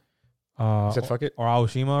 Yeah. He said fuck it, or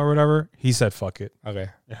Aoshima or whatever. He said fuck it. Okay.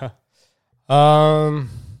 Yeah.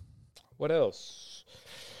 What else?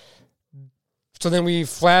 So then we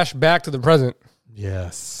flash back to the present.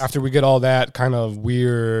 Yes. After we get all that kind of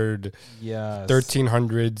weird,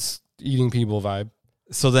 1300s eating people vibe.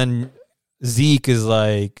 So then Zeke is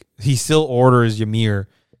like, he still orders Ymir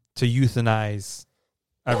to euthanize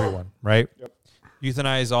everyone, right? Yep.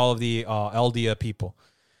 Euthanize all of the Eldia people.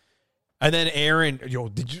 And then Eren,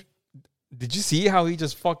 did you see how he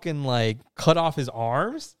just fucking like cut off his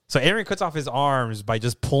arms? So Eren cuts off his arms by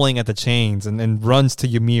just pulling at the chains and then runs to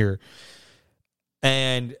Ymir.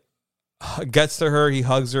 And gets to her, he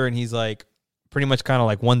hugs her, and he's like pretty much kind of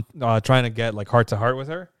like trying to get like heart to heart with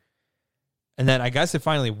her. And then I guess it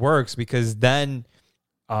finally works because then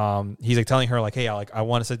he's like telling her like, hey, I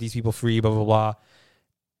want to set these people free, blah, blah, blah.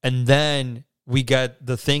 And then we get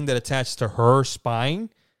the thing that attached to her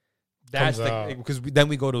spine. That's because then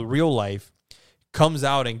we go to real life, comes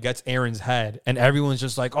out and gets Eren's head. And everyone's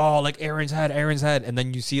just like, oh, like Eren's head. And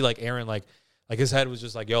then you see like Eren, like his head was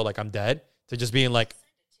just like, yo, like I'm dead. To just being like,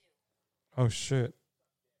 oh shit.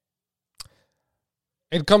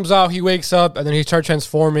 It comes out, he wakes up, and then he starts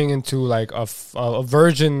transforming into like a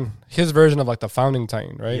version, his version of like the founding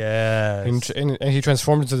Titan, right? Yeah. And he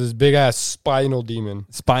transforms into this big ass spinal demon.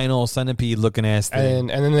 Spinal centipede looking ass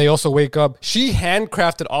thing. And then they also wake up. She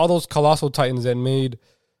handcrafted all those colossal Titans and made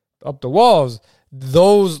up the walls.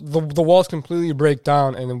 The walls completely break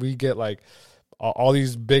down, and then we get like all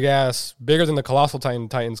these big ass, bigger than the colossal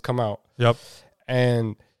Titans come out. Yep.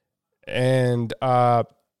 And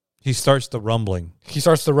he starts the rumbling. That's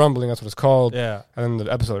what it's called. Yeah. And then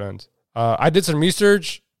the episode ends. I did some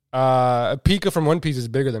research. Pika from One Piece is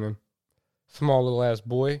bigger than him. Small little ass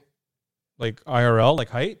boy. Like IRL, like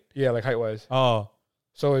height? Yeah, like height wise. Oh.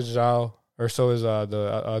 So is Zhao, or so is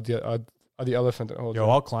the elephant.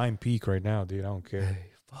 I'll climb peak right now, dude. I don't care. Hey,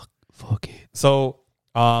 fuck it. So,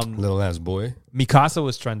 little ass boy. Mikasa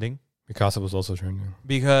was trending. Mikasa was also trending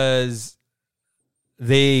because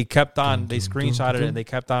they kept on. They screenshotted it and they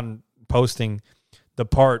kept on posting the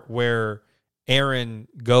part where Eren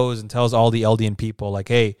goes and tells all the Eldian people, like,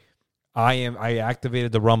 "Hey, I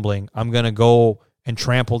activated the rumbling. I'm gonna go and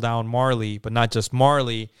trample down Marley, but not just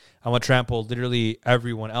Marley. I'm gonna trample literally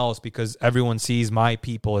everyone else because everyone sees my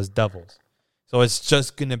people as devils. So it's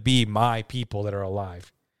just gonna be my people that are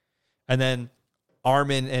alive." And then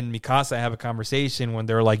Armin and Mikasa have a conversation when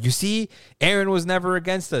they're like, "You see, Eren was never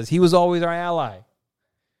against us. He was always our ally."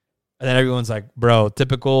 And then everyone's like, "Bro,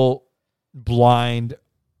 typical blind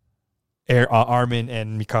Armin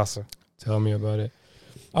and Mikasa." Tell me about it.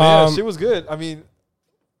 Yeah, she was good. I mean,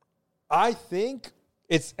 I think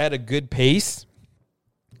it's at a good pace,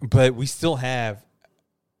 but we still have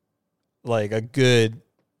like a good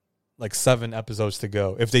 7 episodes to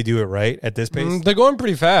go if they do it right at this pace. They're going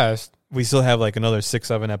pretty fast. We still have like another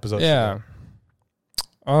 6-7 episodes. Yeah.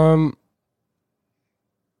 To go.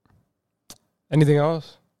 Anything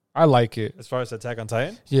else? I like it. As far as Attack on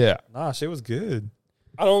Titan? Yeah. Nah, shit was good.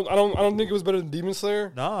 I don't think it was better than Demon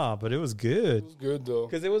Slayer. Nah, but it was good. It was good though.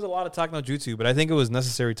 Because it was a lot of Talk no Jutsu, but I think it was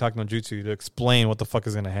necessary Talk no Jutsu to explain what the fuck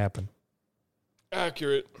is going to happen.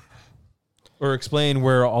 Accurate. Or explain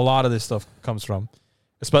where a lot of this stuff comes from.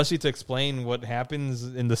 Especially to explain what happens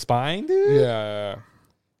in the spine, dude. Yeah.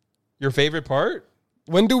 Your favorite part?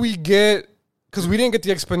 When do we get... Because we didn't get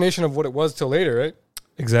the explanation of what it was till later, right?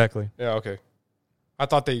 Exactly. Yeah, okay. I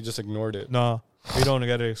thought they just ignored it. No, we don't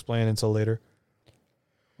get to explain until later.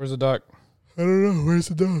 Where's the duck? I don't know. Where's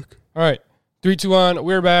the duck? All right. 3, 2, 1.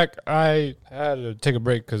 We're back. I had to take a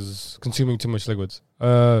break because consuming too much liquids.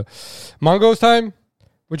 Mongo's time.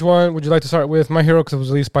 Which one would you like to start with? My Hero, because it was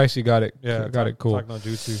the least spicy. Got it. Yeah, got it. Cool. Talk no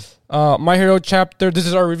jutsu. My Hero chapter. This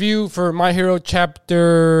is our review for My Hero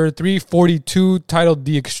chapter 342, titled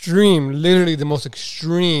 "The Extreme." Literally the most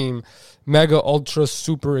extreme, mega, ultra,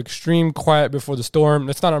 super extreme. Quiet before the storm.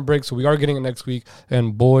 It's not on break, so we are getting it next week.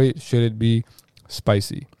 And boy, should it be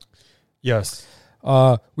spicy. Yes.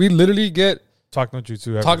 We literally get Talk no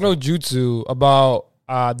jutsu. Talk no jutsu about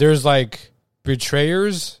there's like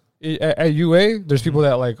betrayers at UA. There's people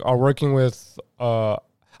that like are working with I'm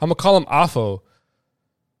gonna call them AFO.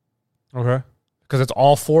 Okay. Because it's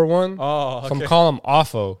all for one. Oh, okay. So I'm calling them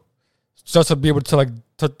AFO. Just to be able to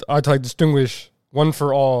to distinguish one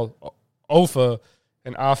for all OFA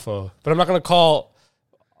and AFO. But I'm not gonna call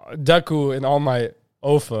Deku and All Might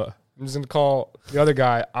OFA. I'm just gonna call the other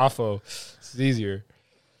guy AFO. It's easier.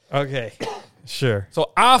 Okay. Sure.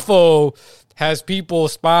 So AFO has people,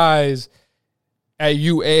 spies at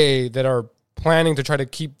UA that are planning to try to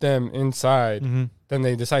keep them inside. Mm-hmm. Then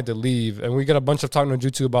they decide to leave. And we get a bunch of talk no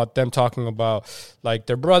jutsu about them talking about like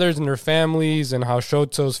their brothers and their families and how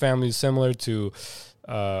Shoto's family is similar to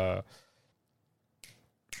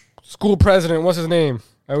school president. What's his name?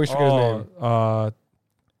 I always forget his name.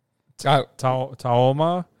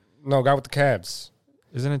 Taoma? No, guy with the cabs.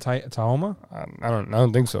 Isn't it Taoma? I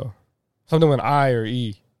don't think so. Something with I or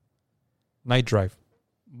E. Night Drive.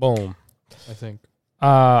 Boom. I think.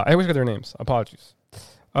 I always get their names. Apologies.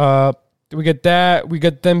 We get that. We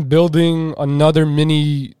get them building another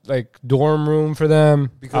mini like dorm room for them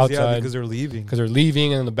outside. Because they're leaving. Because they're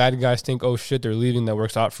leaving, and the bad guys think, "Oh shit, they're leaving. That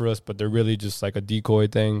works out for us." But they're really just like a decoy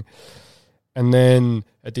thing. And then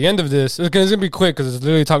at the end of this, it's gonna be quick because it's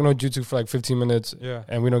literally talking no jutsu for like 15 minutes. Yeah,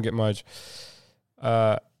 and we don't get much.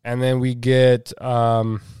 And then we get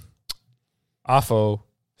AFO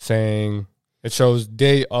saying. It shows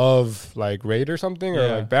day of like raid or something or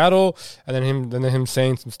like battle, and then him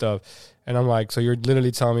saying some stuff, and I'm like, so you're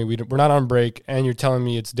literally telling me we're not on break, and you're telling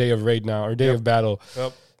me it's day of raid now or day of battle.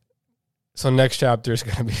 Yep. So next chapter is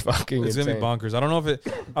gonna be fucking. It's insane. gonna be bonkers. I don't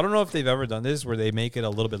know if they've ever done this where they make it a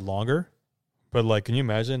little bit longer, but like, can you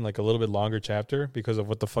imagine like a little bit longer chapter because of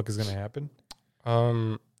what the fuck is gonna happen?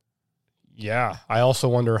 Yeah. I also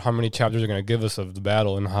wonder how many chapters are gonna give us of the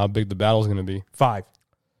battle and how big the battle is gonna be. 5.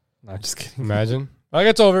 No, just kidding. Imagine. Like,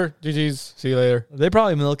 it's over. GG's. See you later. They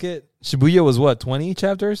probably milk it. Shibuya was what, 20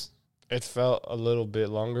 chapters? It felt a little bit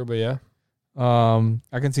longer, but yeah.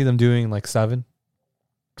 I can see them doing like 7.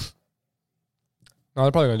 No,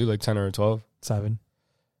 they're probably gonna do like 10 or 12. 7.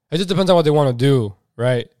 It just depends on what they want to do,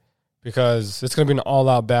 right? Because it's gonna be an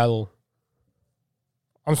all-out battle.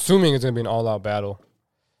 I'm assuming it's gonna be an all-out battle.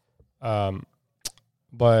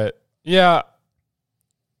 But yeah,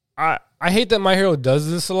 I hate that My Hero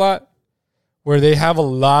does this a lot, where they have a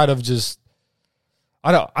lot of just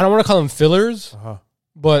I don't want to call them fillers,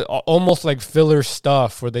 but almost like filler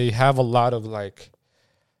stuff where they have a lot of like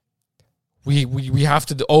we have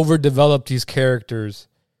to overdevelop these characters,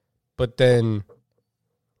 but then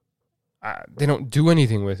they don't do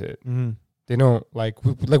anything with it. Mm-hmm. They don't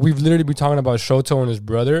we've literally been talking about Shoto and his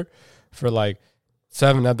brother for like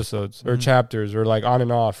 7 episodes or chapters or like on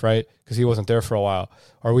and off, right? Because he wasn't there for a while.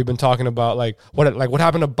 Or we've been talking about like what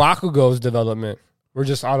happened to Bakugo's development. We're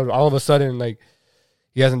just all of a sudden like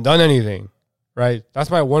he hasn't done anything, right? That's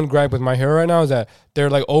my one gripe with My Hero right now is that they're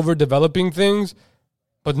like overdeveloping things,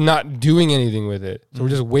 but not doing anything with it. So we're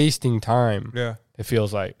just wasting time. Yeah, it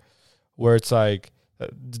feels like where it's like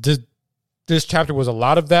this chapter was a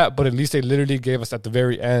lot of that, but at least they literally gave us at the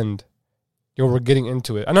very end. We're getting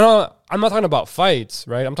into it. I'm not talking about fights,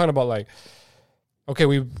 right? I'm talking about like, okay,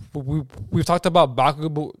 we've talked about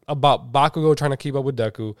Bakugo trying to keep up with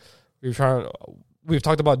Deku. We've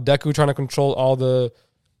talked about Deku trying to control all the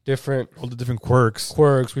different quirks.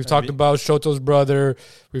 We've talked about Shoto's brother.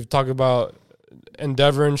 We've talked about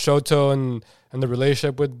Endeavor and Shoto and the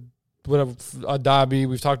relationship with Adabi.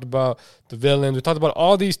 We've talked about the villains. We've talked about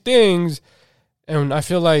all these things, and I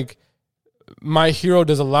feel like My Hero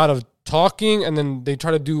does a lot of talking, and then they try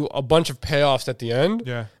to do a bunch of payoffs at the end,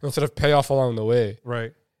 instead of payoff along the way.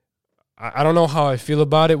 Right. I don't know how I feel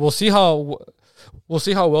about it. We'll see how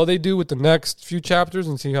well they do with the next few chapters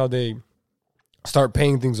and see how they start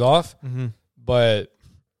paying things off. Mm-hmm. But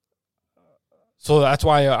so that's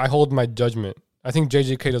why I hold my judgment. I think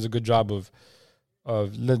JJK does a good job of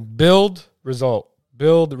build result.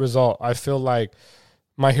 I feel like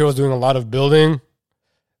My Hero's doing a lot of building.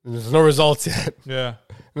 There's no results yet. Yeah.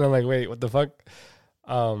 And I'm like, wait, what the fuck?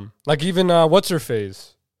 Like even what's her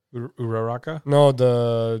face? Uraraka? No,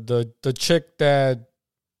 the chick that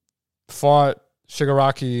fought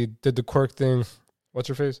Shigaraki did the quirk thing. what's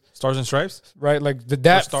her face? Stars and Stripes? Right? Like,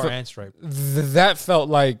 and Stripe. That felt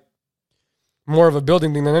like more of a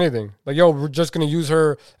building thing than anything. Like, yo, we're just going to use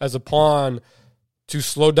her as a pawn to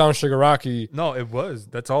slow down Shigaraki. No, it was.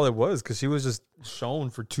 That's all it was, because she was just shown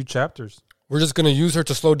for 2 chapters. We're just going to use her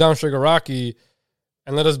to slow down Shigaraki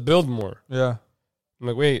and let us build more. Yeah. I'm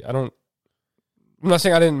like, wait, I'm not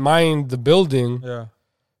saying I didn't mind the building. Yeah.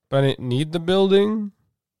 But I didn't need the building.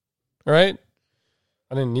 Right?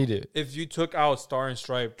 I didn't need it. If you took out Star and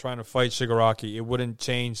Stripe trying to fight Shigaraki, it wouldn't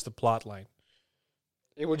change the plot line.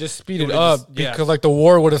 It would just speed it up just, because like the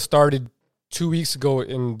war would have started 2 weeks ago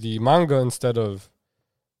in the manga instead of,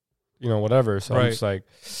 whatever. So I'm just like,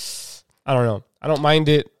 I don't know. I don't mind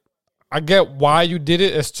it. I get why you did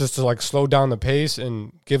it. It's just to like slow down the pace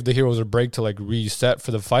and give the heroes a break to like reset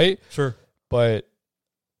for the fight. Sure. But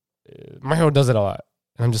My Hero does it a lot.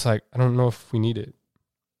 And I'm just like, I don't know if we need it.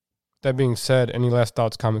 That being said, any last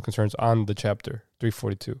thoughts, comments, concerns on the chapter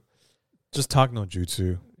 342? Just talk no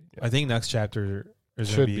jutsu. Yeah. I think next chapter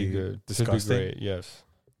is going to be good. Disgusting. Should be great, yes.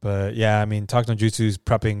 But yeah, I mean, talk no jutsu is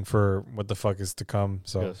prepping for what the fuck is to come.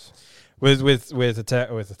 So yes. with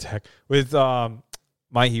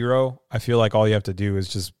My Hero, I feel like all you have to do is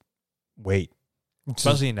just wait,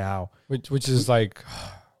 especially now, which is like,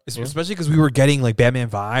 especially because we were getting like Batman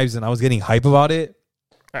vibes, and I was getting hype about it.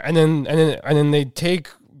 And then they take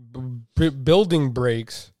building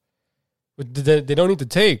breaks. They don't need to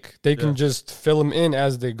take. They can just fill them in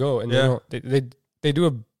as they go, and they do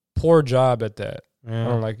a poor job at that. I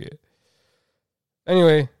don't like it.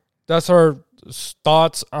 Anyway, that's our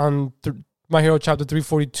thoughts on My Hero chapter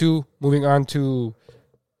 342. Moving on to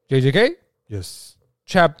JJK. Yes.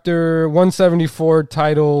 Chapter 174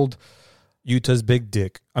 titled Yuta's Big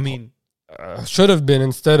Dick. I mean, should have been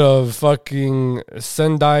instead of fucking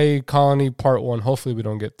Sendai Colony Part 1. Hopefully we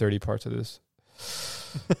don't get 30 parts of this.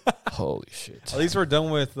 Holy shit. At least we're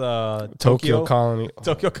done with Tokyo Colony.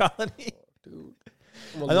 Tokyo Colony. Dude.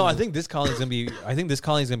 I think this colony's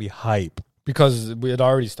gonna be hype. Because it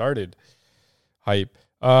already started. Hype.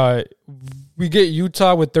 We get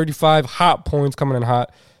Utah with 35 hot points coming in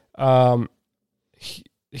hot.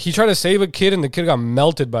 He tried to save a kid, and the kid got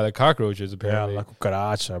melted by the cockroaches, apparently. Yeah, la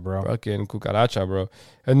cucaracha, bro. Fucking cucaracha, bro.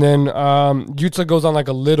 And then Yuta goes on like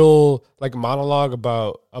a little like monologue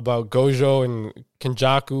about Gojo and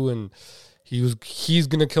Kenjaku, and he's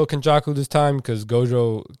gonna kill Kenjaku this time because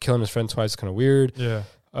Gojo killing his friend twice is kind of weird. Yeah.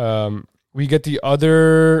 We get the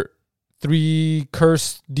other 3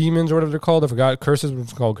 curse demons or whatever they're called. I forgot. Curses.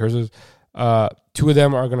 What's called curses. 2 of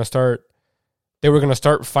them are gonna start. They were gonna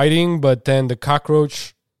start fighting, but then the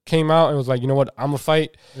cockroach came out and was like, you know what, I'm gonna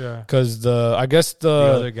fight. Yeah. Because the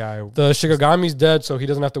other guy, the Shigagami's dead, so he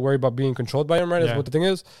doesn't have to worry about being controlled by him, right? That's what the thing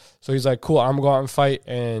is. So he's like, cool, I'm gonna go out and fight,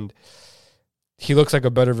 and he looks like a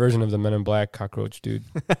better version of the Men in Black cockroach dude.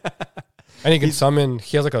 And he can summon.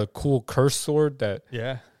 He has like a cool curse sword that.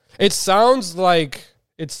 Yeah. It sounds like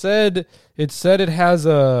it said it has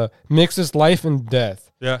a mixes life and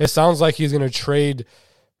death. Yeah. It sounds like he's gonna trade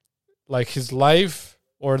like his life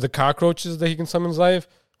or the cockroaches that he can summon's life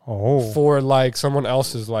for like someone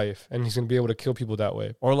else's life, and he's gonna be able to kill people that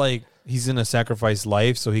way. Or like he's gonna sacrifice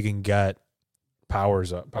life so he can get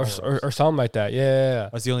powers up. Or something like that. Yeah.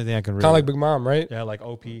 That's the only thing I can really. Kind of like Big Mom, right? Yeah, like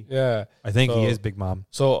OP. Yeah. I think he is Big Mom.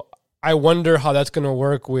 So I wonder how that's gonna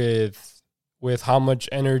work with how much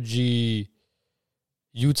energy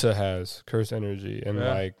Yuta has, curse energy, and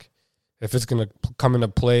like if it's going to come into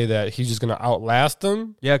play that he's just going to outlast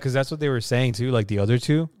them. Yeah, because that's what they were saying too, like the other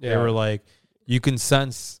 2. Yeah. They were like, you can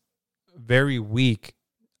sense very weak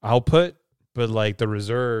output, but like the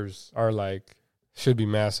reserves are like, should be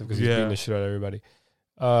massive because he's beating the shit out of everybody.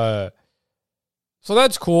 So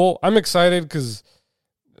that's cool. I'm excited because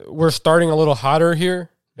we're starting a little hotter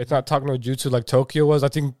here. It's not talking no jutsu like Tokyo was. I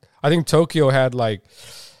think Tokyo had like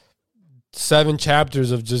 7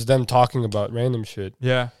 chapters of just them talking about random shit.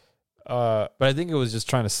 Yeah. But I think it was just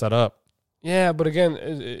trying to set up. Yeah, but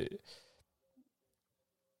again,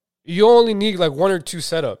 you only need like 1 or 2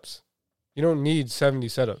 setups. You don't need 70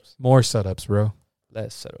 setups. More setups, bro.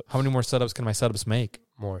 Less setups. How many more setups can my setups make?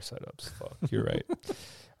 More setups. Fuck, you're right.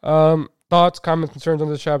 Thoughts, comments, concerns on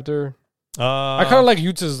this chapter? I kind of like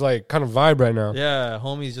Yuta's like kind of vibe right now. Yeah,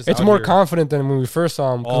 homie's just. It's more confident than when we first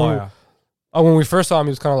saw him. When we first saw him,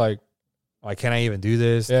 he was kind of like, can I even do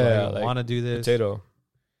this? Yeah, do I want to do this? Potato.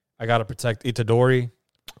 I gotta protect Itadori.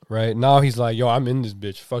 Right now, he's like, yo, I'm in this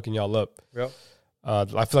bitch, fucking y'all up. Yep. I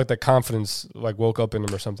feel like that confidence like woke up in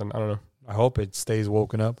him or something. I don't know. I hope it stays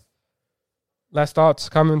woken up. Last thoughts,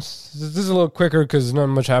 comments. This is a little quicker because not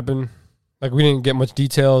much happened. Like we didn't get much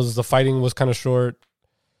details. The fighting was kind of short.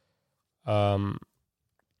 That's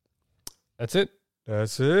it.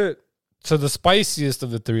 That's it. So the spiciest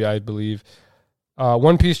of the three, I believe.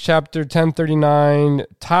 One Piece chapter 1039,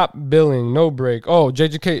 top billing, no break. Oh,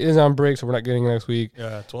 JJK is on break, so we're not getting it next week.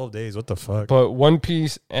 Yeah, 12 days. What the fuck? But One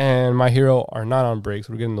Piece and My Hero are not on break,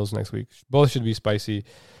 so we're getting those next week. Both should be spicy.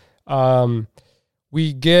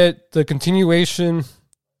 We get the continuation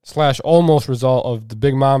 / almost result of the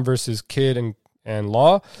Big Mom versus Kid and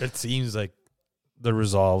Law. It seems like the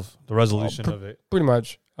resolution of it. Pretty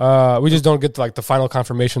much. We just don't get the final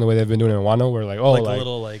confirmation the way they've been doing it in Wano, where a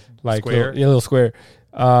little square. Little square.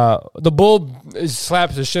 The bull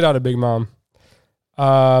slaps the shit out of Big Mom.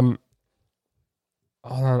 Hold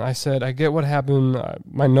on, I get what happened.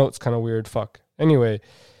 My note's kind of weird. Fuck. Anyway,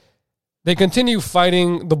 they continue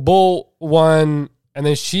fighting. The bull won, and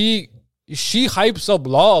then she hypes up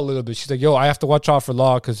Law a little bit. She's like, "Yo, I have to watch out for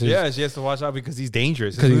Law because she has to watch out because he's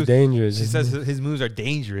dangerous. She says his moves are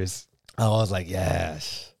dangerous." I was like,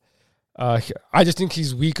 "Yes." I just think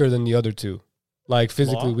he's weaker than the other two,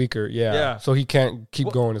 physically Law? weaker. Yeah. So he can't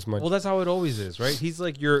keep going as much. Well, that's how it always is, right? He's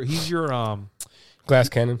your glass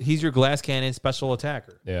cannon. He's your glass cannon special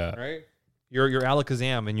attacker. Yeah. Right. Your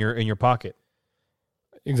Alakazam in your pocket.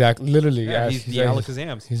 Exactly. Literally. Yeah, he's the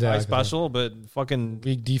Alakazam. He's high special, but fucking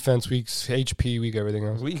weak defense, weak HP, weak everything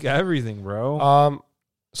else. Weak everything, bro.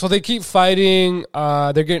 So they keep fighting.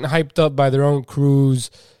 They're getting hyped up by their own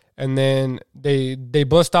crews. And then they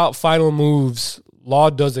bust out final moves.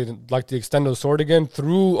 Law does it the extendo sword again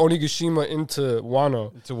through Onigashima into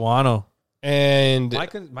Wano. And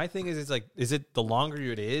my thing is is it the longer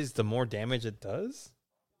it is, the more damage it does?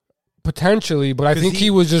 Potentially, but I think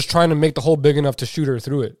he was just trying to make the hole big enough to shoot her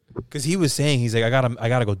through it. Because he was saying I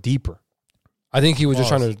gotta go deeper. I think he was just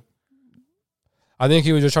trying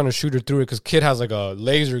to shoot her through it because Kid has a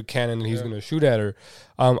laser cannon and he's gonna shoot at her.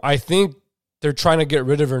 I think they're trying to get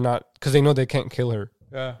rid of her, not because they know they can't kill her.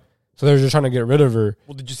 Yeah. So they're just trying to get rid of her.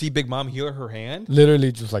 Well, did you see Big Mom heal her hand?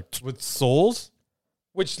 Literally just with souls?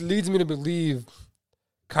 Which leads me to believe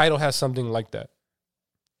Kaido has something like that.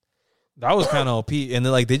 That was kind of OP. And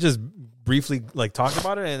then they just briefly talked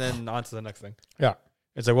about it and then on to the next thing. Yeah.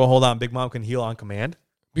 It's well, hold on. Big Mom can heal on command.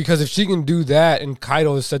 Because if she can do that and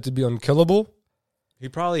Kaido is said to be unkillable. He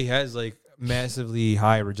probably has massively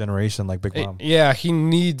high regeneration like Big Mom. Yeah, he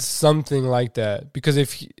needs something like that because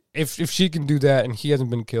if she can do that and he hasn't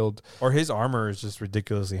been killed, or his armor is just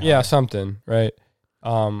ridiculously high. Yeah, something, right?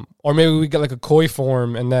 Or maybe we get a koi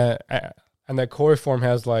form and that koi form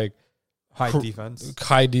has high defense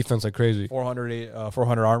like crazy.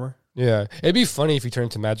 400 armor. Yeah, it'd be funny if he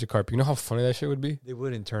turned into Magikarp. You know how funny that shit would be? They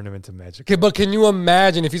wouldn't turn him into Magikarp. Okay, but can you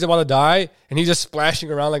imagine if he's about to die and he's just splashing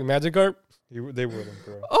around like Magikarp? They wouldn't,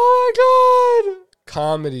 bro. Oh my god,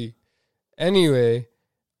 comedy. Anyway,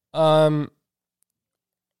 why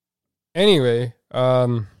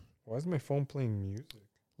is my phone playing music?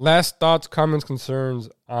 Last thoughts, comments, concerns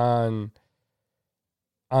on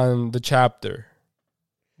the chapter.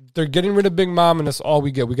 They're getting rid of Big Mom, and that's all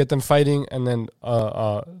we get. We get them fighting, and then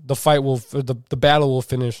the battle will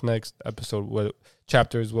finish next episode. What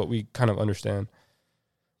chapter is what we kind of understand.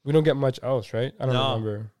 We don't get much else, right? I don't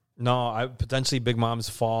remember. No, potentially Big Mom's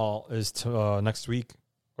fall is next week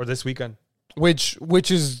or this weekend. Which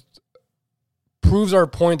proves our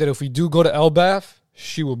point that if we do go to Elbaf,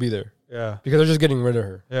 she will be there. Yeah. Because they're just getting rid of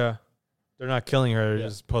her. Yeah. They're not killing her, they're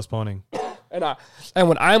just postponing. And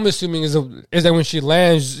what I'm assuming is that when she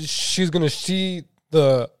lands, she's gonna see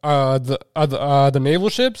the naval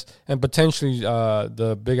ships and potentially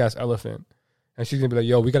the big ass elephant. And she's going to be like,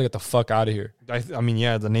 yo, we got to get the fuck out of here. I mean,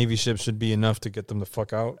 yeah, the Navy ship should be enough to get them the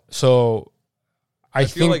fuck out. So I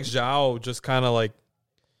feel like Zhao just kind of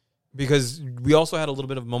because we also had a little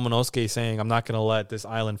bit of Momonosuke saying, I'm not going to let this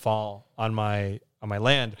island fall on my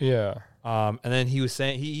land. Yeah. And then he was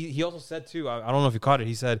saying, he also said too, I don't know if you caught it.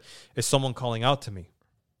 He said, is someone calling out to me?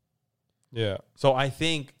 Yeah. So I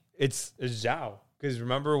think it's Zhao. Because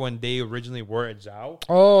remember when they originally were at Zhao?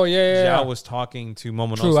 Oh, yeah. Zhao was talking to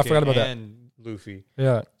Momonosuke. True, I forgot about that. Luffy.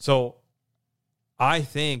 Yeah. So I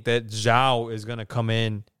think that Zhao is gonna come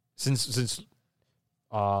in since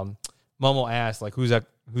Momo asked who's that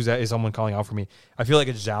is someone calling out for me. I feel like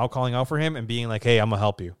it's Zhao calling out for him and being like, hey, I'm gonna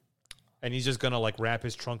help you. And he's just gonna wrap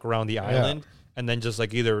his trunk around the island and then just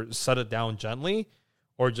either set it down gently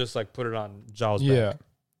or just put it on Zhao's back.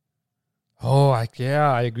 Oh, I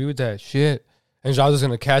agree with that shit. And Zhao's just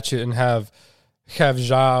gonna catch it and have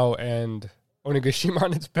Zhao and Onigashima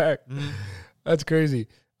on its back. Mm. That's crazy.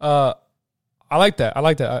 I like that. I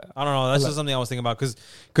don't know. That's just something I was thinking about.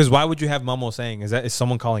 Because why would you have Momo saying, is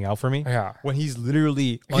someone calling out for me? Yeah. When he's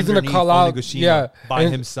literally going to call out by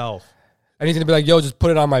himself. And he's going to be like, yo, just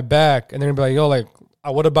put it on my back. And they're going to be like, yo,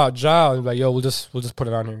 what about Zhao? And like, yo, we'll just put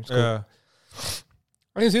it on here. It's cool. Yeah.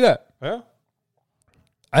 I didn't see that. Yeah.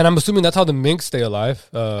 And I'm assuming that's how the minks stay alive.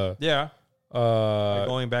 Yeah. Like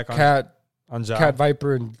going back on Zhao. Cat,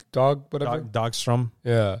 Viper, and Dog, whatever. Dogstorm.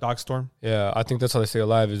 Yeah. Dogstorm. Yeah, I think that's how they stay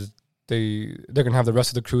alive. Is they're gonna have the rest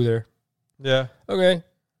of the crew there. Yeah. Okay.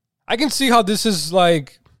 I can see how this is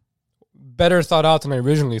like better thought out than I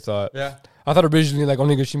originally thought. Yeah. I thought originally like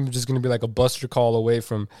Onigashima was just gonna be like a buster call away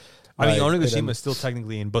from. I mean, Onigashima is still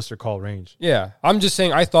technically in buster call range. Yeah, I'm just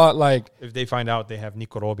saying. I thought like if they find out they have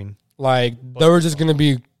Nico Robin, like they were just gonna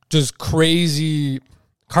be just crazy,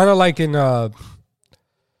 kind of like in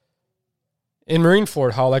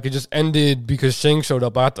Marineford, how like it just ended because Shang showed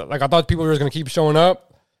up. I thought people were just gonna keep showing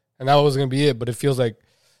up, and that was gonna be it. But it feels like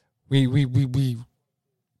we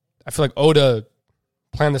I feel like Oda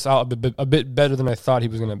planned this out a bit better than I thought he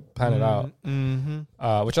was gonna plan it out,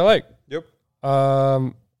 which I like. Yep.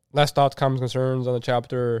 Last thoughts, comments, concerns on the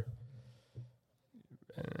chapter.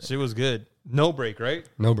 She was good. No break, right?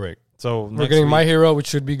 No break. So we're getting My Hero, which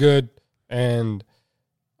should be good, and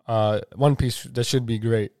One Piece that should be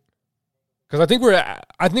great. Because I think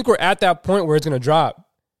we're at that point where it's gonna drop,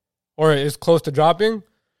 or it's close to dropping.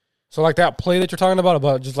 So like that play that you're talking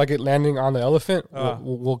about just like it landing on the elephant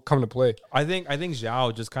will come to play. I think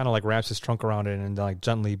Zhao just kind of like wraps his trunk around it and like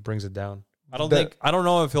gently brings it down. I don't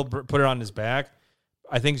know if he'll put it on his back.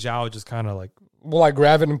 I think Zhao just kind of like will like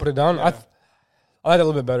grab it and put it down. Yeah. I like that a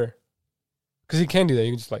little bit better because he can do that.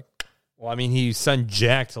 You can just like. Well, I mean, he sent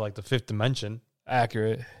Jack to like the 5th dimension.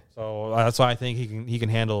 Accurate. So that's why I think he can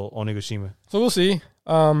handle Onigashima. So we'll see.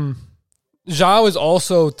 Zhao is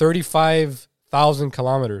also 35,000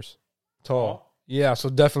 kilometers tall. Oh. Yeah, so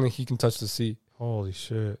definitely he can touch the sea. Holy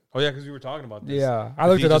shit! Oh yeah, because we were talking about this. Yeah, I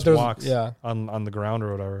looked it up. There walks on the ground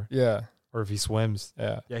or whatever. Yeah, or if he swims.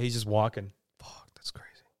 Yeah, he's just walking. Fuck, that's crazy.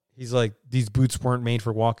 He's like, these boots weren't made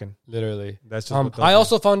for walking. Literally. That's just. I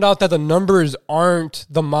also found out that the numbers aren't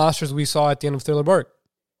the monsters we saw at the end of Thriller Bark.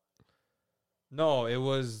 No, it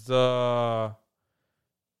was the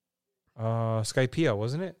Skypiea,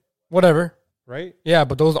 wasn't it? Whatever. Right? Yeah,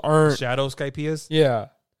 but those aren't Shadow Skypieas? Yeah.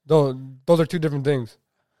 Those are two different things.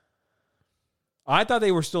 I thought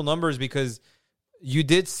they were still numbers because you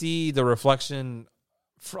did see the reflection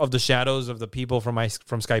of the shadows of the people from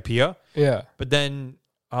Skypiea. Yeah. But then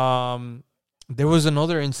there was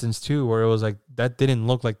another instance too where it was like that didn't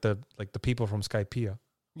look like the people from Skypiea.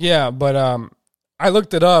 Yeah, but I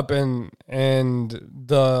looked it up and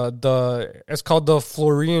the it's called the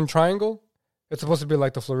Floridian Triangle. It's supposed to be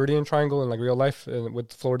like the Floridian Triangle in like real life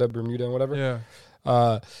with Florida, Bermuda, and whatever. Yeah.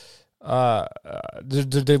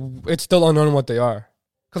 It's still unknown what they are.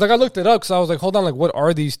 Because like I looked it up because I was like, hold on, like what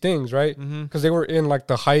are these things, right? Because they were in like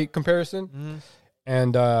the height comparison,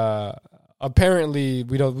 and apparently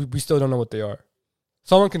we still don't know what they are.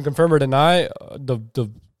 Someone can confirm or deny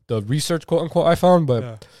the research quote unquote I found,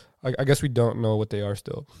 but I guess we don't know what they are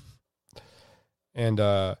still. And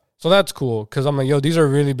so that's cool because I'm like, yo, these are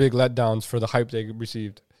really big letdowns for the hype they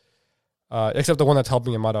received. Except the one that's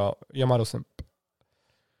helping Yamato simp.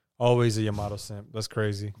 Always a Yamato simp. That's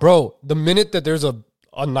crazy. Bro, the minute that there's a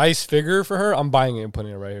nice figure for her, I'm buying it and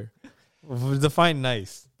putting it right here. Define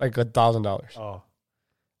nice. Like $1,000. Oh.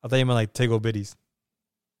 I thought you meant like Tego Biddies.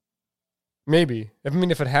 Maybe.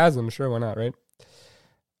 If it has them, sure, why not, right?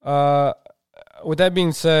 With that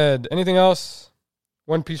being said, anything else?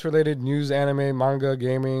 One Piece related news, anime, manga,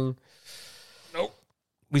 gaming? Nope.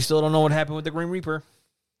 We still don't know what happened with the Green Reaper.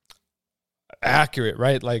 Accurate,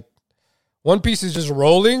 right? Like, One Piece is just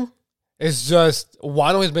rolling. It's just,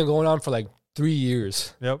 Wano has been going on for like 3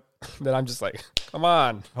 years. Yep. That I'm just like, come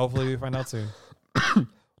on. Hopefully we find out soon.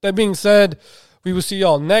 That being said, we will see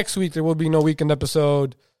y'all next week. There will be no weekend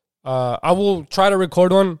episode. I will try to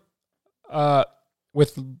record one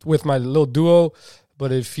with my little duo,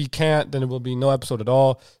 but if he can't, then it will be no episode at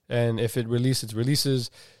all. And if it releases, it releases.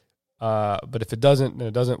 But if it doesn't, then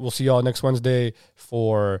it doesn't. We'll see y'all next Wednesday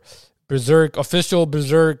for Berserk, official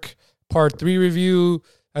Berserk Part 3 review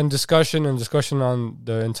and discussion on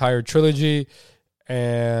the entire trilogy.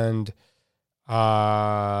 And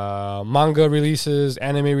manga releases,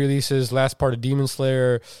 anime releases, last part of Demon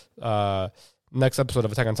Slayer, next episode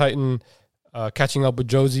of Attack on Titan, catching up with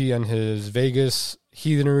Josie and his Vegas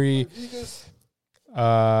heathenry.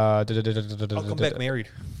 I'll come back married.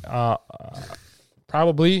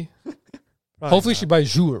 Probably. Hopefully not. She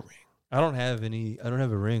buys you a ring. I don't have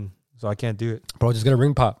a ring, so I can't do it. Bro, just get a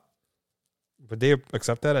ring pop. Would they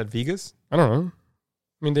accept that at Vegas? I don't know.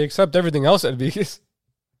 I mean, they accept everything else at Vegas.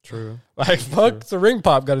 True. Like, fuck, it's a ring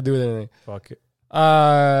pop. Got to do with anything. Fuck it.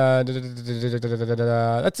 That's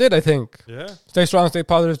it, I think. Yeah. Stay strong, stay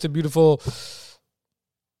positive, stay beautiful.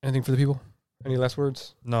 Anything for the people? Any last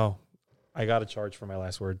words? No, I got to charge for my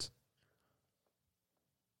last words.